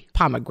cherry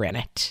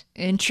pomegranate.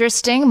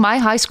 Interesting. My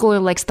high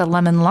schooler likes the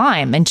lemon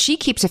lime, and she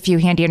keeps a few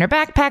handy in her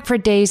backpack for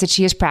days that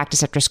she has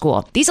practice after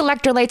school. These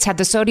electrolytes have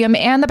the sodium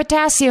and the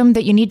potassium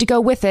that you need to go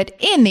with it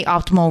in the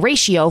optimal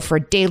ratio for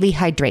daily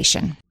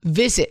hydration.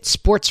 Visit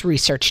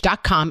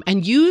sportsresearch.com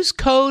and use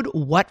code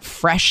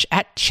WhatFresh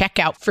at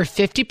checkout for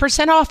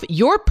 50% off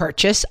your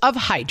purchase of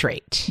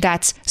Hydrate.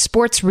 That's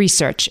Sports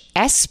Research,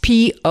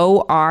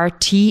 SPORTSRESEARCH,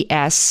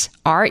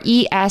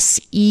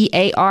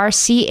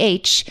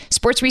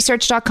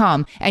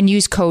 sportsresearch.com, and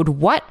use code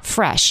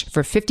WhatFresh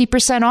for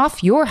 50%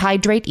 off your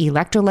Hydrate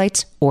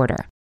electrolytes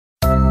order.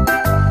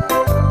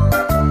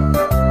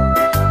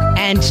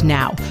 And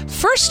now,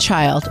 first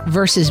child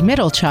versus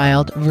middle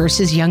child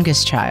versus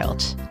youngest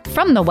child.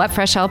 From the What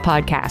Fresh Hell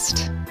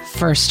podcast.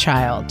 First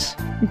child.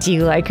 Do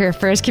you like her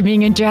first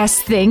communion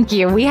dress? Thank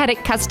you. We had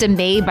it custom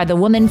made by the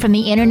woman from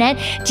the internet.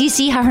 Do you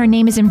see how her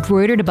name is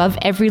embroidered above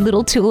every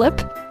little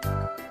tulip?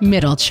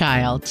 Middle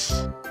child.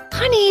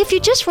 Honey, if you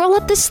just roll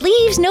up the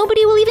sleeves,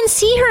 nobody will even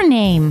see her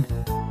name.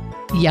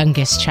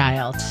 Youngest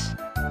child.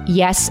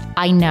 Yes,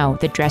 I know.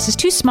 The dress is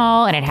too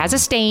small and it has a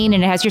stain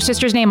and it has your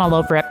sister's name all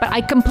over it, but I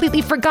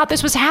completely forgot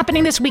this was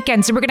happening this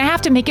weekend, so we're going to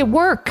have to make it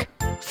work.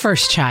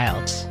 First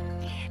child.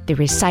 The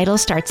recital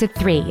starts at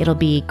 3. It'll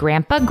be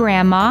Grandpa,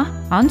 Grandma,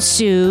 Aunt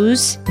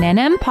Sue's,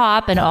 Nana and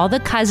Pop, and all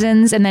the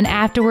cousins, and then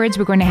afterwards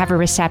we're going to have a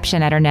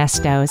reception at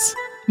Ernesto's.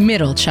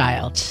 Middle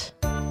child.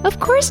 Of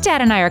course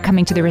Dad and I are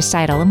coming to the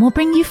recital, and we'll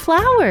bring you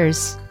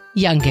flowers.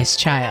 Youngest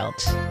child.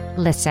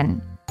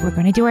 Listen, we're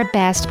going to do our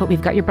best, but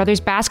we've got your brother's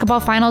basketball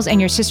finals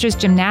and your sister's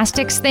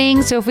gymnastics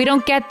thing, so if we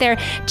don't get there,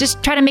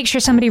 just try to make sure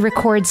somebody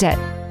records it.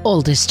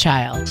 Oldest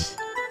child.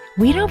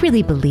 We don't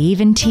really believe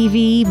in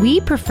TV.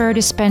 We prefer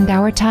to spend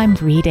our time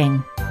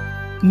reading.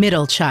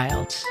 Middle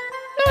child.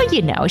 Oh,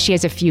 you know, she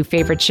has a few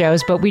favorite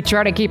shows, but we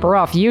try to keep her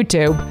off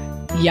YouTube.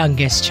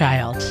 Youngest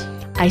child.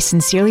 I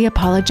sincerely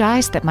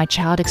apologize that my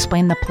child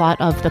explained the plot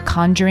of The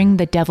Conjuring,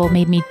 The Devil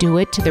Made Me Do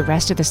It to the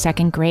rest of the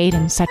second grade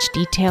in such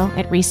detail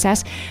at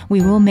recess.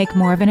 We will make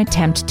more of an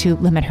attempt to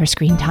limit her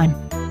screen time.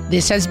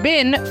 This has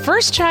been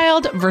First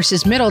Child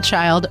versus Middle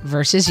Child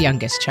versus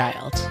Youngest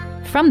Child.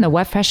 From the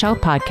What Fresh Hell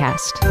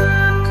podcast.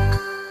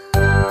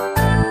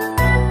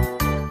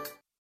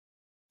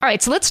 All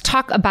right, so let's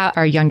talk about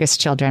our youngest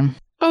children.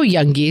 Oh,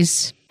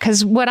 youngies.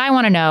 Because what I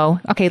want to know,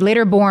 okay,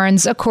 later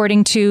borns,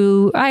 according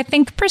to, I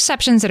think,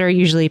 perceptions that are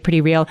usually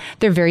pretty real,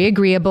 they're very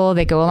agreeable.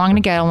 They go along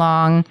to get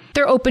along.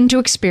 They're open to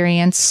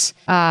experience.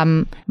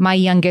 My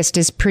youngest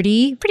is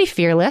pretty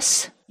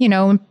fearless, you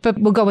know, but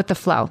we'll go with the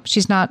flow.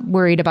 She's not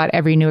worried about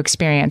every new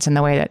experience in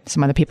the way that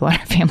some other people in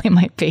our family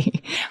might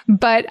be.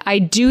 But I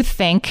do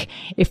think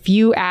if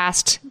you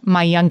asked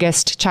my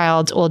youngest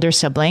child's older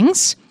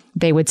siblings,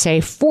 they would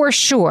say for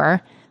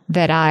sure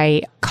that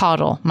I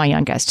coddle my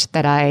youngest,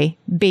 that I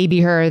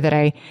baby her, that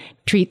I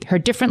treat her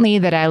differently,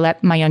 that I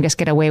let my youngest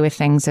get away with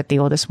things that the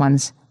oldest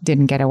ones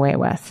didn't get away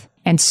with.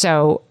 And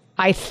so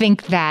I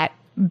think that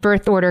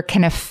birth order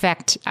can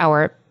affect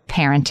our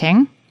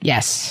parenting.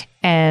 Yes.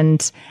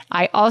 And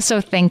I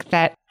also think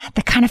that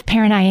the kind of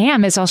parent I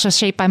am is also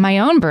shaped by my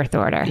own birth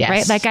order, yes.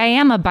 Right? Like I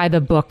am a by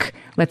the book,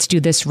 let's do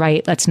this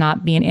right, let's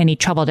not be in any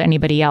trouble to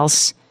anybody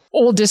else,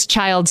 oldest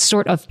child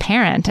sort of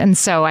parent. And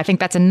so I think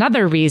that's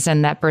another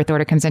reason that birth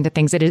order comes into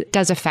things, that it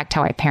does affect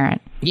how I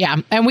parent. Yeah.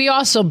 And we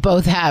also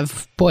both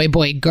have boy,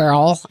 boy,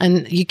 girl.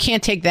 And you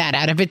can't take that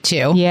out of it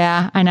too.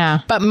 Yeah, I know.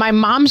 But my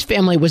mom's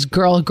family was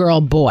girl, girl,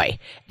 boy.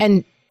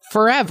 And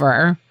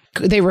forever,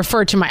 they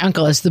referred to my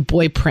uncle as the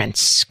boy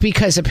prince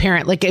because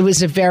apparently it was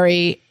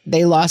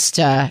they lost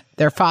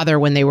their father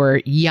when they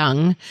were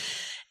young.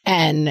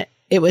 And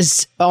it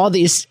was all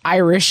these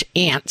Irish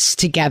aunts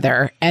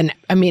together. And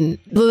I mean,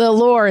 the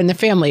lore in the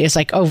family is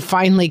like, oh,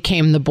 finally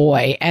came the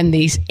boy. And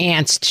these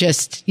aunts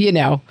just, you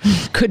know,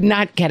 could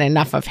not get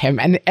enough of him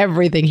and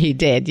everything he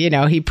did. You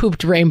know, he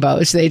pooped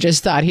rainbows. They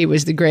just thought he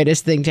was the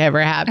greatest thing to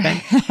ever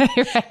happen.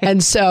 Right.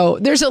 And so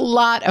there's a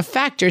lot of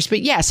factors.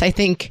 But yes, I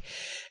think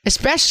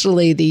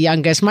especially the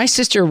youngest. My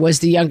sister was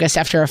the youngest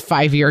after a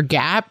 5-year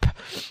gap.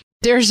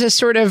 There's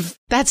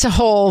that's a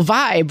whole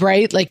vibe,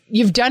 right? Like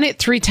you've done it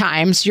 3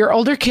 times. Your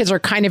older kids are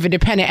kind of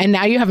independent and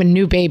now you have a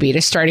new baby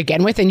to start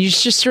again with. And you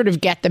just sort of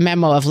get the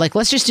memo of like,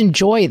 let's just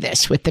enjoy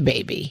this with the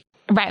baby.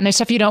 Right. And there's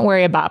stuff you don't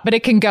worry about, but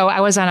it can go.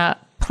 I was on a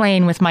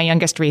plane with my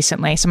youngest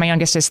recently. So my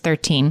youngest is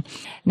 13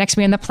 next to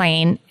me on the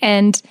plane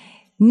and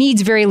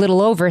needs very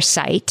little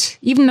oversight.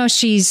 Even though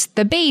she's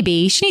the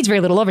baby, she needs very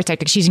little oversight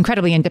because she's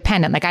incredibly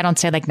independent. Like I don't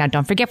say like, now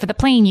don't forget for the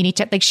plane, you need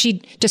to, like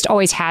she just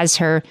always has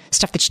her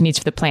stuff that she needs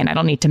for the plane. I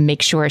don't need to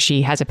make sure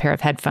she has a pair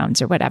of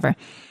headphones or whatever.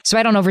 So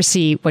I don't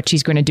oversee what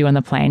she's going to do on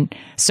the plane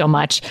so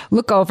much.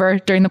 Look over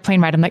during the plane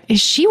ride. I'm like, is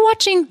she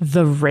watching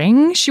The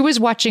Ring? She was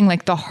watching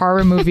like the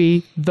horror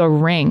movie The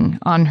Ring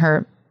on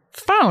her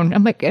phone.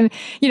 I'm like,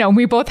 you know,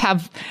 we both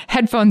have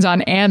headphones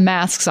on and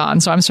masks on.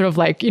 So I'm sort of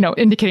like, you know,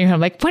 indicating to her,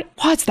 like,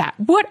 what's that?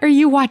 What are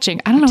you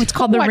watching? I don't know. It's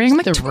called The Ring. I'm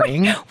like, The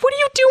Ring. What are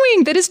you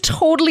doing? That is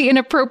totally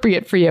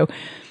inappropriate for you.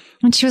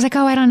 And she was like,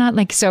 oh, I don't know.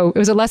 Like, so it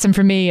was a lesson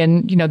for me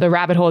and, you know, the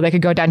rabbit hole they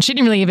could go down. She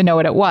didn't really even know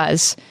what it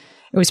was.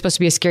 It was supposed to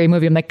be a scary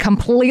movie. I'm like,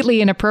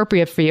 completely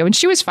inappropriate for you. And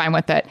she was fine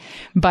with it.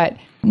 But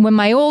when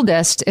my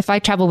oldest, if I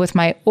traveled with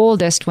my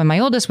oldest, when my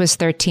oldest was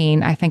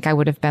 13, I think I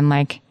would have been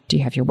like, do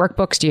you have your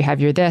workbooks? Do you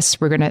have your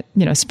this? We're going to,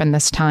 you know, spend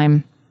this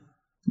time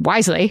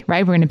wisely,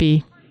 right? We're going to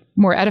be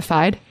more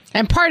edified.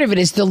 And part of it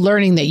is the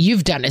learning that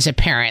you've done as a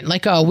parent.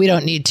 Like, oh, we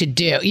don't need to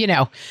do, you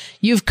know,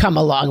 you've come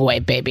a long way,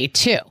 baby,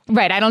 too.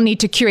 Right. I don't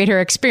need to curate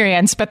her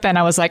experience. But then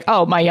I was like,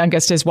 oh, my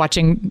youngest is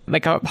watching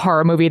like a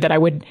horror movie that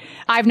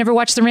I've never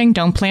watched The Ring.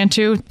 Don't plan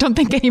to. Don't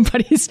think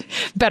anybody's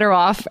better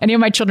off. Any of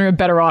my children are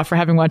better off for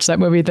having watched that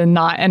movie than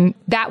not. And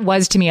that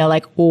was to me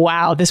like,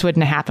 wow, this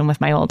wouldn't have happened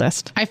with my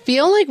oldest. I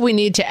feel like we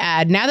need to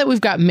add, now that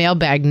we've got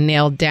mailbag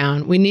nailed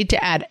down, we need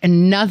to add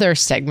another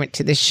segment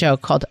to this show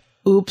called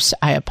Oops,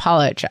 I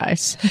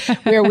Apologize,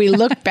 where we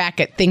look back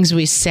at things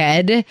we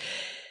said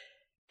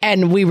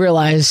and we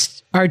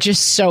realized are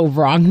just so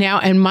wrong now.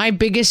 And my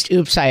biggest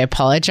oops, I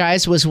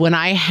apologize was when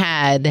I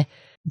had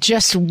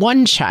just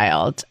one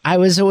child, I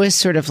was always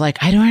sort of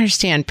like, I don't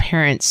understand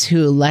parents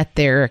who let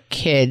their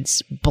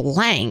kids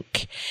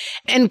blank.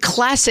 And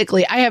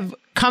classically, I have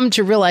come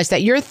to realize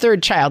that your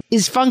third child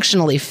is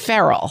functionally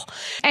feral.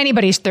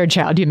 Anybody's third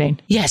child, you mean?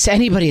 Yes,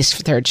 anybody's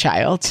third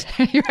child.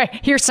 You're right.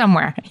 Here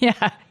somewhere.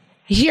 Yeah.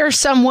 Here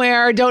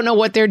somewhere, don't know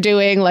what they're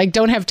doing, like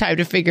don't have time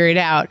to figure it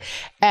out.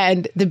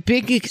 And the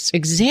biggest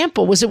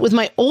example was that with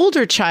my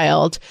older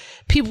child,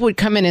 people would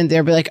come in and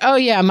they'd be like, oh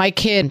yeah, my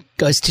kid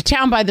goes to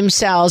town by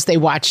themselves. They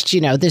watched,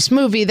 this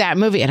movie, that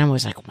movie. And I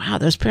was like, wow,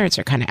 those parents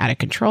are kind of out of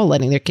control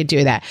letting their kid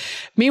do that.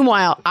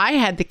 Meanwhile, I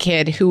had the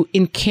kid who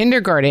in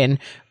kindergarten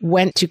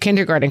went to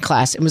kindergarten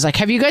class and was like,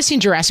 have you guys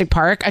seen Jurassic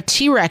Park? A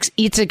T-Rex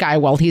eats a guy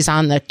while he's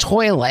on the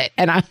toilet.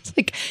 And I was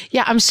like,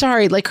 yeah, I'm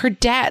sorry. Like her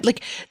dad,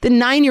 like the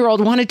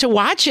 9-year-old wanted to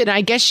watch it. And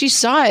I guess she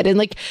saw it. And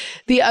like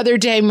the other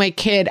day, my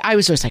kid, I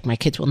was always like, my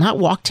kids will not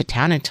walk to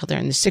town until they're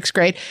in the 6th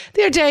grade.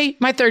 The other day,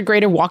 my 3rd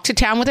grader walked to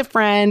town with a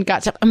friend,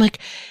 got stuff. I'm like,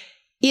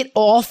 it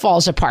all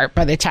falls apart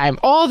by the time,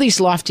 all these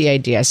lofty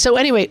ideas. So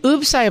anyway,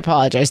 oops, I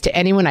apologize to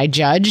anyone I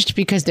judged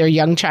because their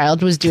young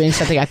child was doing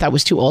something I thought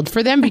was too old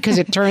for them, because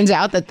it turns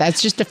out that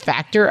that's just a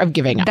factor of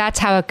giving up. That's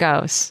how it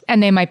goes.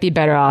 And they might be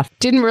better off.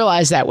 Didn't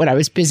realize that when I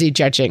was busy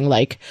judging,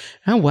 like,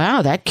 oh,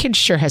 wow, that kid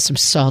sure has some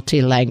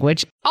salty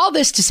language. All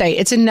this to say,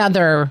 it's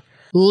another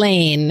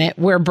lane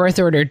where birth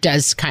order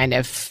does kind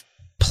of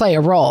play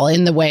a role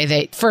in the way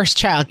that first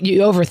child,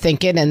 you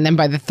overthink it. And then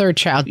by the 3rd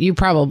child, you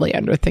probably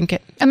underthink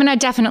it. I mean, I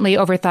definitely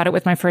overthought it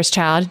with my first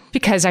child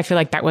because I feel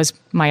like that was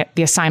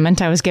the assignment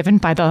I was given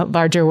by the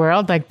larger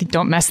world. Like,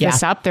 don't mess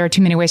this up. There are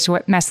too many ways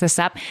to mess this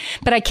up.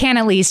 But I can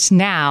at least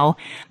now,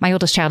 my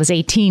oldest child is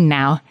 18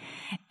 now.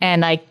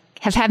 And I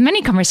have had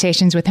many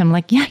conversations with him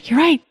like, yeah, you're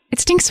right. It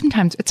stinks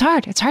sometimes. It's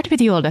hard. It's hard to be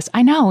the oldest.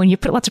 I know. And you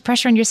put lots of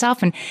pressure on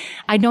yourself. And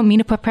I don't mean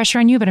to put pressure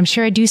on you, but I'm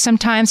sure I do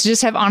sometimes.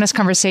 Just have honest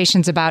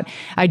conversations about,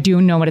 I do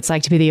know what it's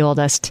like to be the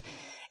oldest.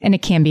 And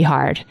it can be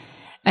hard.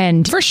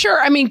 And for sure.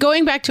 I mean,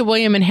 going back to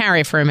William and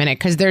Harry for a minute,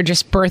 because they're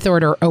just birth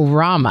order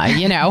orama,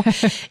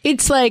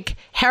 it's like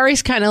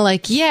Harry's kind of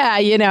like,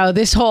 yeah,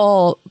 this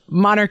whole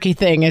monarchy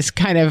thing is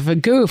kind of a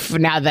goof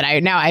now that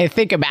I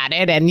think about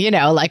it. And,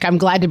 like, I'm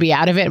glad to be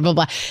out of it, blah,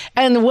 blah.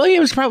 And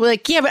William's probably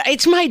like, yeah, but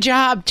it's my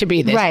job to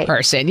be this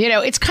person.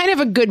 It's kind of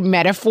a good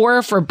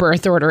metaphor for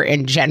birth order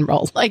in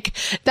general. Like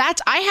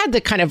I had the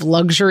kind of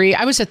luxury.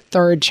 I was a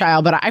 3rd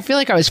child, but I feel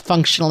like I was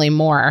functionally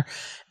more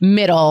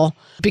middle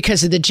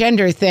because of the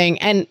gender thing.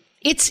 And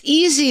it's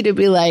easy to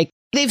be like,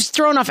 they've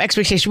thrown off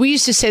expectations. We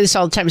used to say this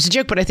all the time as a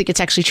joke, but I think it's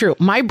actually true.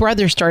 My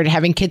brother started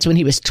having kids when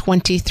he was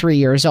 23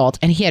 years old,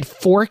 and he had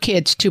 4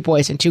 kids, 2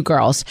 boys and 2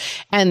 girls,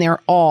 and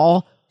they're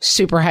all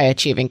super high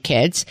achieving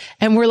kids.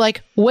 And we're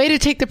like, way to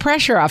take the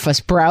pressure off us,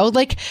 bro.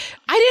 Like,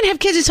 I didn't have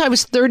kids until I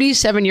was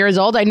 37 years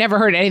old. I never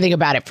heard anything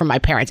about it from my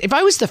parents. If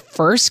I was the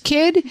first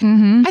kid,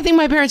 I think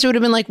my parents would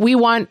have been like, we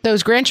want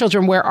those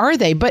grandchildren. Where are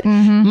they? But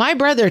my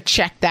brother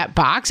checked that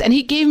box, and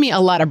he gave me a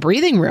lot of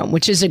breathing room,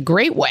 which is a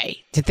great way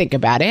to think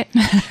about it.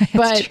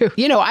 But, true.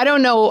 I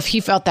don't know if he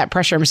felt that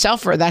pressure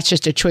himself or that's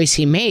just a choice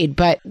he made.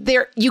 But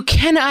you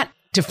cannot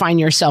define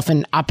yourself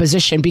in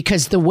opposition,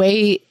 because the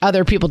way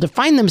other people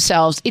define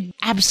themselves, it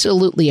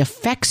absolutely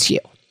affects you.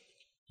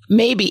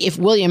 Maybe if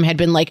William had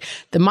been like,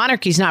 the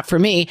monarchy's not for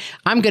me,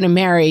 I'm going to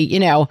marry,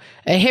 a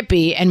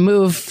hippie and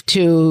move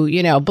to,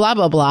 blah,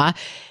 blah, blah.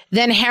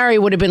 Then Harry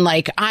would have been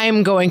like,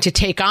 I'm going to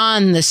take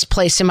on this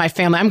place in my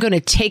family. I'm going to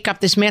take up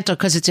this mantle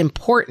because it's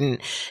important.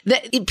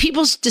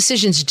 People's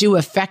decisions do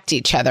affect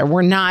each other.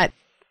 We're not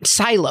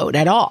siloed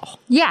at all.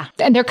 Yeah.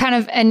 And they're kind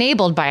of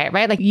enabled by it,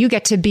 right? Like, you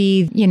get to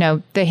be,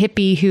 the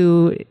hippie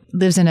who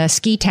lives in a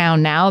ski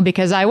town now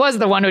because I was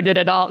the one who did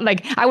it all.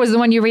 Like, I was the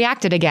one you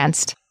reacted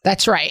against.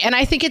 That's right. And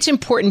I think it's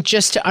important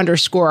just to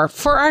underscore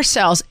for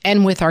ourselves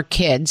and with our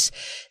kids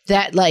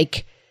that,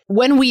 like,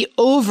 when we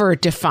over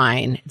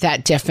define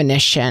that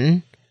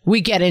definition,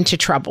 we get into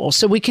trouble.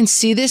 So we can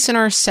see this in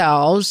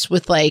ourselves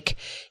with, like,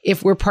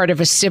 if we're part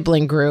of a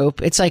sibling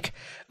group, it's like,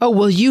 oh,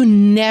 well, you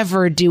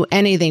never do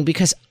anything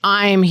because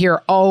I'm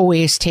here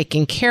always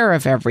taking care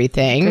of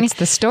everything. It's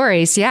the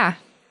stories. Yeah.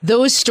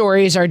 Those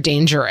stories are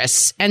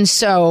dangerous. And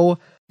so,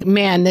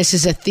 man, this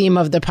is a theme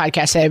of the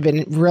podcast that have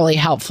been really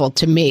helpful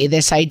to me.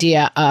 This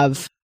idea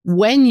of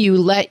when you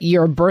let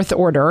your birth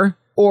order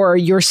or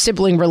your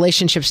sibling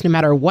relationships, no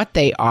matter what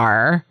they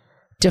are,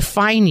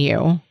 define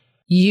you,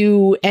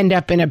 you end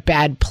up in a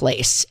bad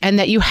place, and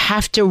that you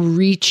have to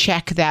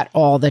recheck that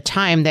all the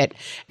time.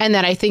 And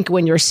that I think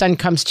when your son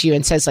comes to you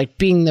and says, like,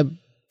 being the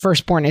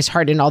firstborn is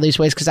hard in all these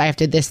ways because I have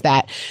to this,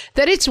 that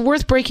it's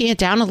worth breaking it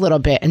down a little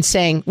bit and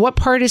saying, what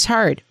part is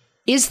hard?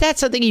 Is that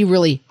something you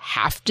really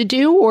have to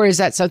do? Or is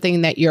that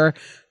something that you're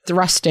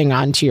thrusting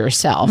onto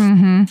yourself?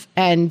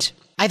 And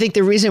I think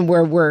the reason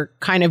where we're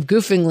kind of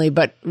goofingly,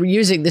 but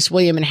using this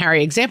William and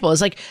Harry example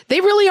is like,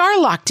 they really are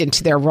locked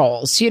into their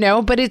roles,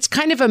 but it's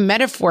kind of a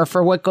metaphor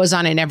for what goes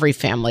on in every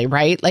family,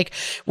 right? Like,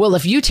 well,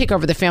 if you take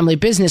over the family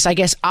business, I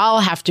guess I'll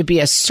have to be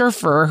a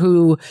surfer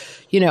who,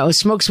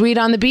 smokes weed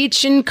on the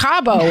beach in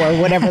Cabo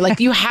or whatever. Like,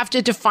 you have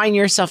to define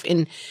yourself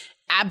in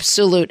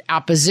absolute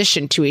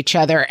opposition to each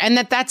other, and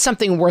that's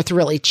something worth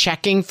really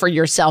checking for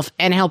yourself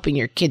and helping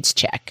your kids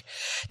check.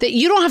 That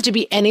you don't have to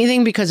be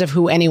anything because of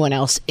who anyone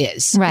else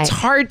is. Right. It's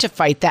hard to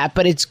fight that,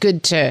 but it's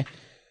good to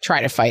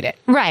try to fight it.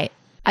 Right.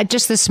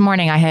 Just this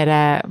morning, I had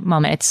a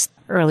moment. It's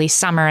early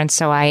summer, and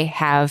so I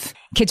have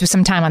kids with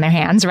some time on their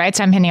hands, right?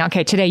 So I'm handing out,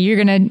 okay, today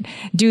you're going to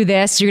do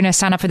this. You're going to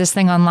sign up for this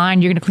thing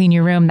online. You're going to clean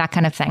your room, that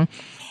kind of thing.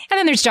 And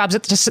then there's jobs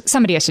that just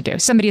somebody has to do.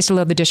 Somebody has to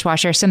load the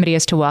dishwasher. Somebody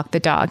has to walk the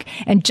dog.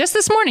 And just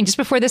this morning, just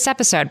before this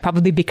episode,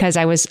 probably because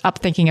I was up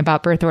thinking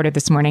about birth order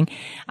this morning,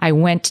 I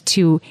went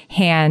to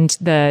hand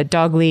the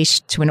dog leash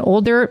to an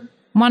older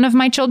one of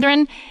my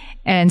children.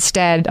 And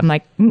instead, I'm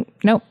like,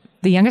 nope,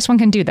 the youngest one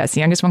can do this.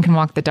 The youngest one can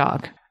walk the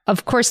dog.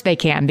 Of course they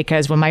can,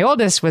 because when my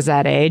oldest was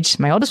that age,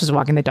 my oldest was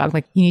walking the dog,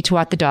 like, you need to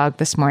walk the dog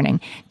this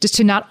morning. Just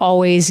to not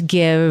always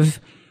give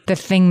the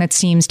thing that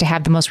seems to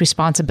have the most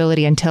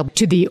responsibility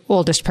to the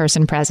oldest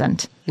person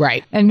present.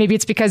 Right. And maybe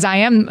it's because I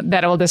am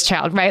that oldest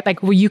child, right?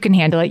 Like, well, you can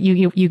handle it.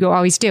 You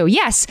always do.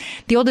 Yes,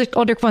 the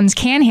older ones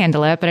can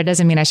handle it, but it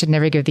doesn't mean I should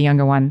never give the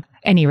younger one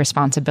any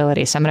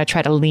responsibility. So I'm going to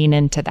try to lean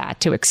into that,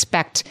 to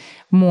expect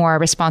more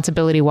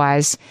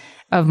responsibility-wise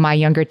of my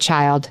younger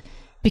child,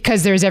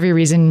 because there's every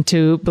reason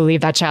to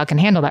believe that child can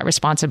handle that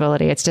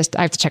responsibility. It's just,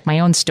 I have to check my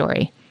own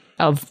story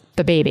of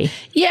the baby.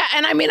 Yeah.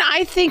 And I mean,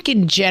 I think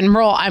in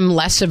general, I'm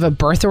less of a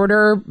birth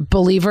order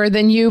believer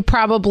than you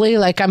probably.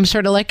 Like, I'm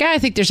sort of like, I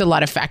think there's a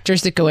lot of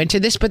factors that go into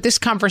this, but this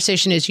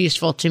conversation is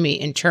useful to me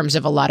in terms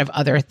of a lot of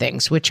other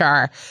things, which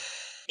are,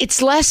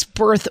 it's less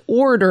birth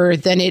order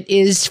than it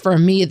is for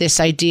me, this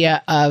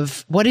idea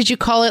of, what did you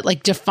call it?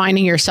 Like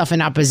defining yourself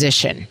in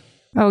opposition.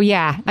 Oh,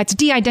 yeah. It's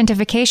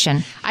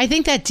de-identification. I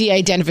think that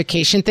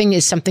de-identification thing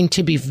is something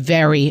to be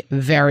very,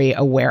 very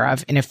aware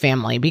of in a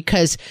family,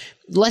 because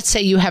let's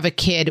say you have a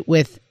kid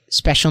with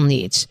special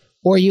needs,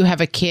 or you have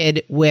a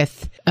kid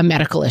with a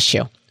medical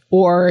issue,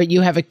 or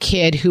you have a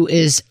kid who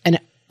is an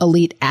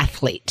elite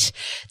athlete,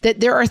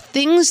 that there are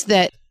things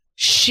that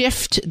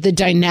shift the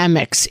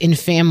dynamics in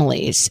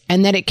families,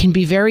 and that it can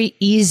be very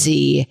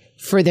easy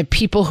for the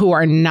people who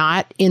are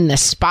not in the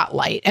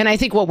spotlight. And I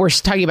think what we're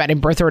talking about in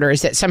birth order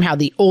is that somehow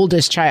the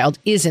oldest child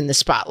is in the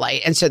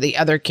spotlight. And so the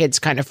other kids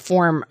kind of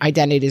form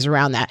identities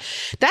around that.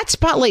 That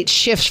spotlight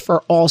shifts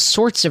for all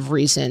sorts of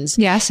reasons.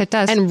 Yes, it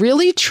does. And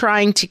really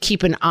trying to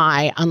keep an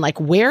eye on, like,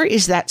 where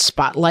is that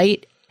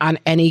spotlight on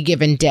any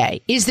given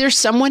day? Is there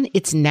someone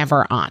it's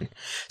never on?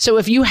 So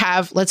if you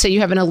have, let's say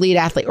you have an elite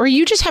athlete, or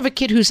you just have a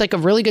kid who's like a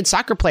really good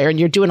soccer player and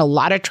you're doing a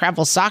lot of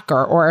travel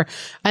soccer, or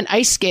an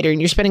ice skater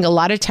and you're spending a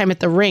lot of time at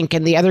the rink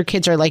and the other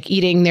kids are like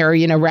eating their,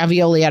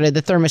 ravioli out of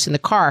the thermos in the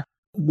car,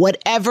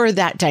 whatever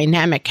that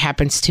dynamic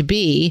happens to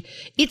be,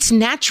 it's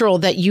natural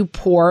that you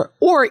pour,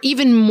 or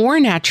even more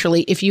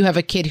naturally, if you have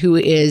a kid who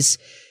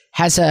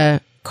has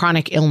a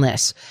chronic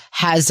illness,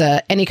 has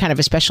any kind of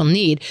a special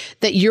need,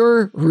 that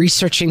you're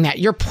researching that,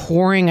 you're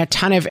pouring a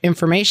ton of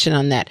information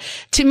on that.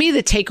 To me,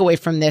 the takeaway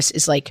from this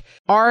is, like,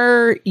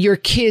 are your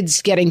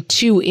kids getting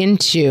too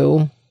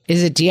into,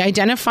 is it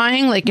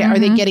de-identifying? Like, are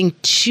they getting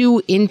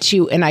too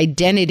into an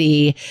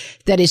identity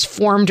that is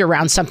formed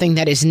around something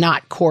that is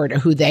not core to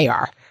who they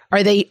are?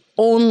 Are they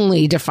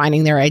only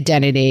defining their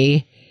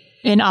identity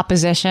in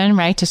opposition,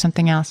 right, to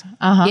something else?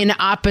 In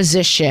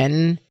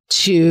opposition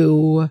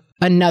to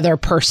another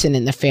person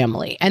in the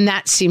family? And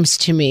that seems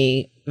to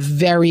me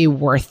very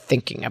worth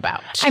thinking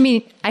about. I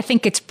mean, I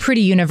think it's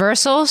pretty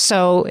universal.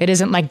 So it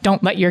isn't like,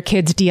 don't let your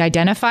kids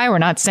de-identify. We're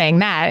not saying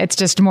that. It's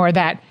just more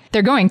that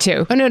they're going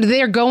to. Oh, no,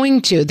 they're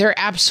going to. They're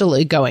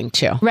absolutely going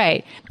to.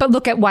 Right. But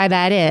look at why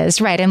that is.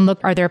 Right. And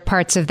look, are there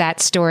parts of that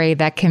story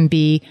that can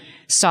be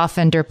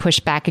softened or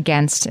pushed back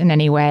against in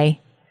any way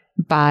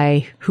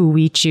by who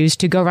we choose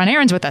to go run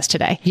errands with us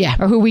today? Yeah.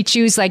 Or who we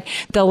choose. Like,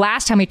 the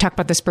last time we talked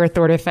about this birth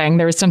order thing,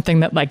 there was something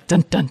that, like,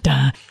 dun, dun,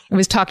 dun. It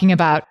was talking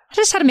about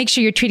just how to make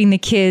sure you're treating the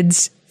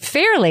kids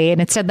fairly.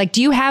 And it said, like,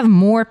 do you have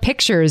more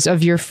pictures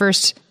of your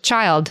first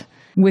child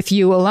with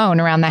you alone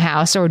around the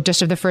house, or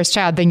just of the first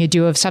child, than you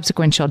do of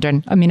subsequent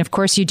children? I mean, of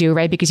course you do,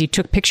 right? Because you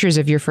took pictures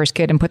of your first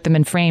kid and put them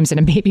in frames in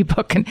a baby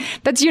book. And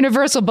that's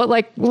universal. But,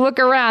 like, look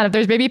around. If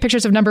there's baby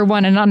pictures of number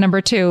one and not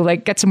number two,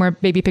 like, get some more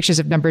baby pictures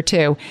of number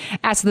two.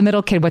 Ask the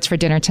middle kid what's for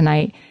dinner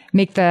tonight.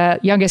 Make the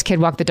youngest kid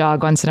walk the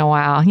dog once in a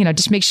while.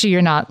 Just make sure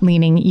you're not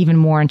leaning even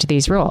more into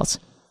these roles.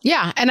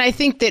 Yeah. And I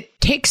think that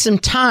takes some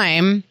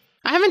time.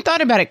 I haven't thought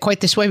about it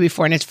quite this way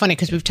before. And it's funny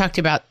because we've talked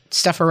about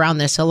stuff around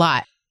this a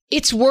lot.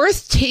 It's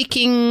worth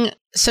taking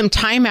some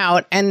time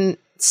out and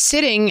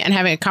sitting and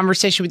having a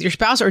conversation with your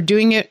spouse, or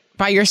doing it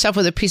by yourself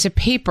with a piece of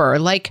paper.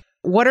 Like,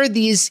 what are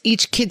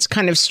each kid's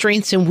kind of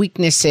strengths and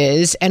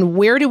weaknesses, and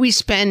where do we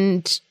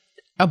spend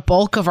a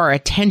bulk of our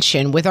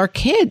attention with our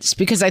kids?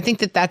 Because I think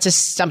that that's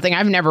something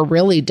I've never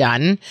really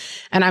done.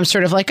 And I'm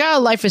sort of like, oh,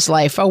 life is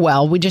life. Oh,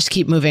 well, we just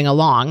keep moving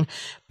along.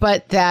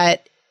 But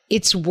that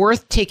it's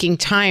worth taking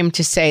time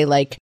to say,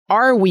 like,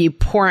 are we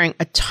pouring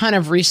a ton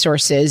of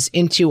resources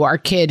into our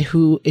kid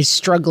who is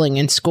struggling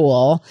in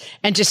school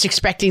and just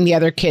expecting the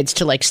other kids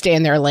to, like, stay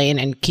in their lane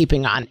and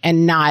keeping on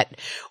and not,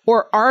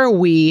 or are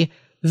we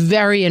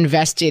very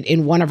invested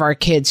in one of our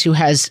kids who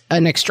has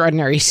an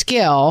extraordinary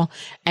skill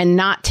and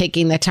not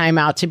taking the time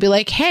out to be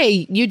like,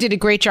 hey, you did a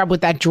great job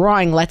with that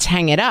drawing. Let's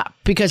hang it up,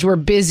 because we're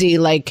busy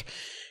like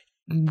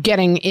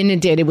getting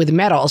inundated with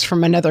medals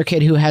from another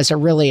kid who has a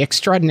really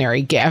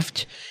extraordinary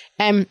gift.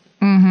 And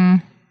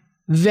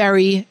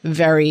very,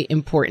 very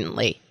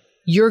importantly,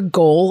 your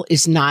goal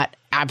is not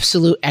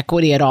absolute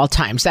equity at all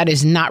times. That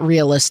is not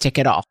realistic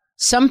at all.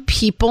 Some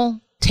people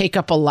take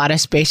up a lot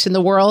of space in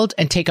the world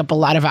and take up a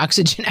lot of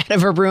oxygen out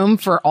of a room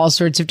for all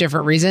sorts of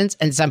different reasons.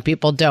 And some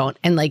people don't.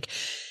 And like,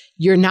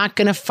 you're not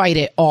going to fight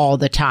it all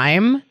the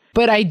time.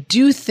 But I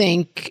do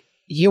think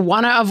you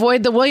want to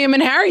avoid the William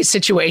and Harry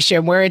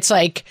situation where it's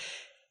like,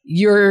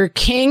 you're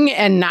king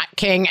and not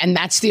king. And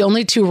that's the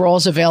only two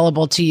roles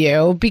available to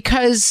you,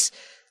 because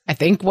I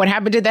think what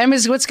happened to them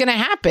is what's going to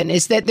happen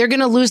is that they're going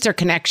to lose their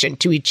connection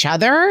to each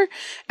other,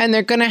 and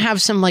they're going to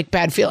have some like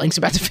bad feelings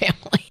about the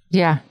family.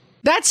 Yeah.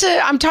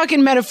 I'm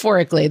talking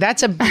metaphorically.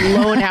 That's a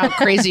blown out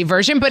crazy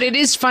version, but it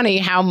is funny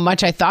how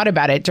much I thought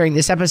about it during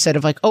this episode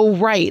of like, oh,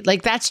 right.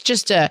 Like that's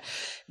just a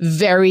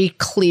very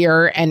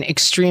clear and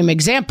extreme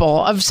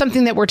example of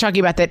something that we're talking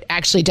about that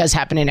actually does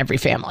happen in every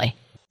family.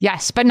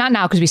 Yes, but not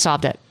now because we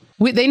solved it.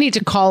 They need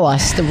to call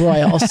us, the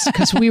Royals,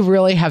 because we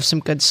really have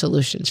some good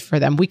solutions for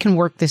them. We can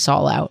work this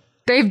all out.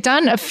 They've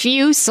done a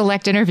few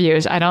select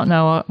interviews. I don't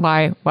know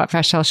why What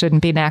Fresh Hell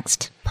shouldn't be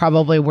next.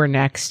 Probably we're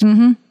next.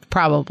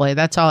 Probably.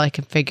 That's all I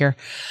can figure.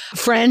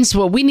 Friends,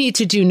 what we need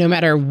to do, no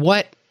matter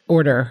what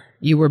order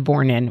you were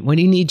born in,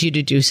 we need you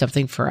to do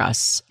something for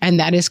us. And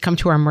that is come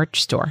to our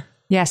merch store.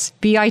 Yes,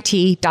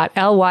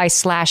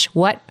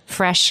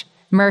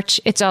 bit.ly/whatfreshmerch.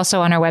 It's also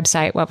on our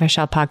website,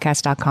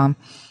 whatfreshhellpodcast.com.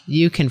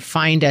 You can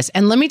find us.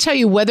 And let me tell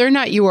you, whether or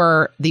not you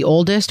are the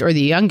oldest or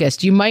the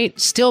youngest, you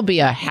might still be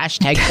a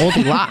hashtag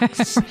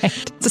Oldilocks. Right.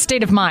 It's a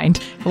state of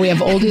mind. We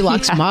have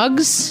Oldilocks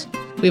mugs.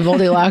 We have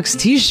Oldilocks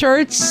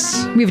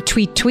t-shirts. We have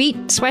tweet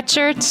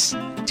sweatshirts.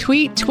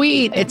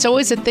 Tweet. It's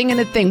always a thing and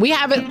a thing. We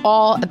have it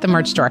all at the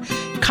merch store.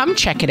 Come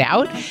check it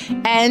out.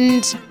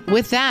 And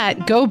with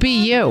that, go be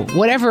you,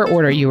 whatever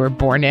order you were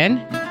born in.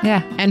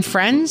 Yeah. And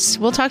friends,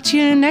 we'll talk to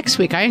you next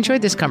week. I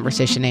enjoyed this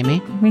conversation, Amy.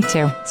 Me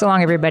too. So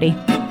long, everybody.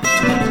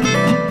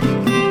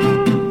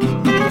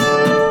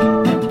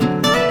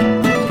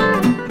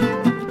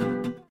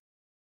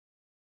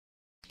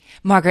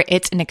 Margaret,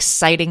 it's an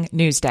exciting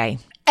news day.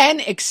 An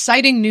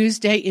exciting news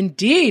day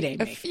indeed, Amy.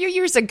 A few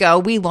years ago,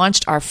 we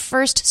launched our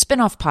first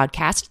spin-off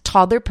podcast,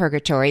 Toddler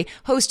Purgatory,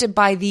 hosted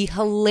by the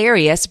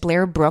hilarious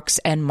Blair Brooks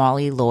and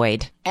Molly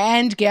Lloyd.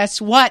 And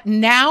guess what?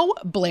 Now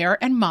Blair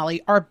and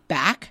Molly are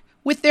back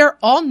with their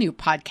all-new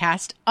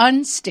podcast,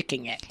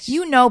 Unsticking It.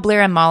 You know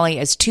Blair and Molly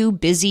as two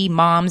busy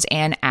moms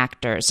and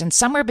actors, and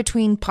somewhere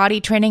between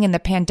potty training and the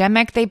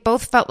pandemic, they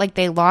both felt like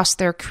they lost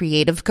their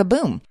creative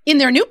kaboom. In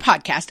their new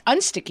podcast,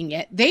 Unsticking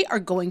It, they are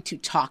going to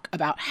talk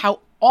about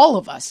how all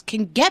of us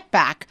can get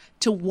back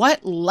to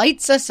what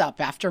lights us up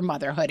after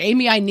motherhood.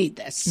 Amy, I need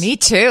this. Me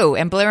too.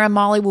 And Blair and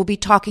Molly will be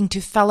talking to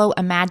fellow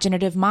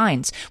imaginative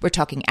minds. We're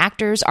talking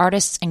actors,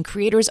 artists, and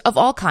creators of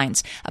all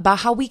kinds about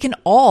how we can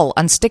all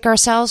unstick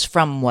ourselves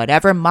from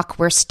whatever muck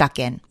we're stuck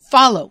in.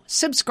 Follow,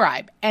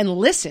 subscribe, and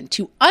listen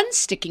to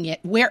Unsticking It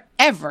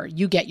wherever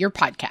you get your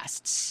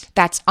podcasts.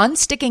 That's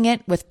Unsticking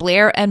It with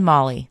Blair and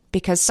Molly,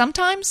 because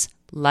sometimes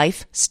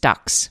life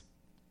sucks.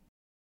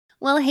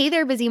 Well, hey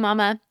there, busy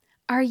mama.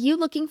 Are you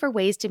looking for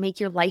ways to make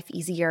your life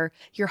easier,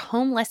 your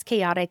home less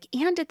chaotic,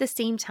 and at the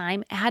same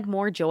time add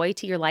more joy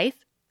to your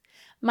life?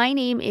 My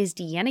name is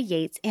Deanna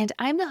Yates, and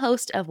I'm the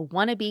host of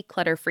Wanna Be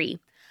Clutter Free,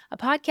 a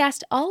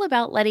podcast all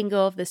about letting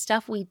go of the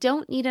stuff we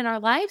don't need in our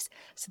lives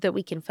so that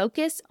we can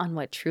focus on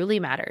what truly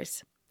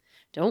matters.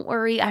 Don't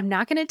worry, I'm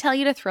not going to tell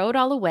you to throw it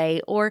all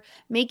away or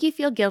make you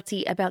feel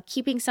guilty about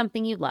keeping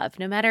something you love,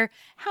 no matter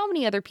how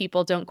many other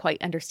people don't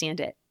quite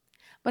understand it.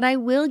 But I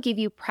will give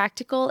you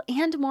practical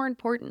and, more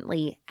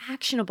importantly,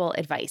 actionable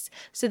advice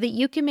so that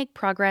you can make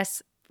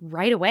progress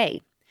right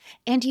away.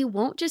 And you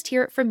won't just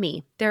hear it from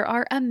me. There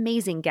are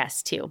amazing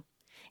guests too.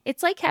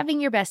 It's like having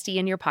your bestie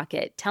in your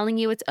pocket telling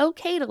you it's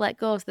okay to let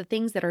go of the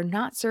things that are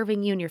not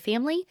serving you and your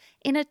family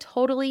in a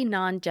totally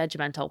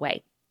non-judgmental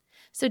way.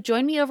 So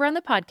join me over on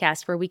the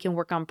podcast where we can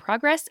work on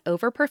progress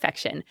over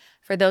perfection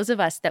for those of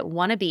us that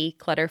want to be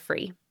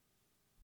clutter-free.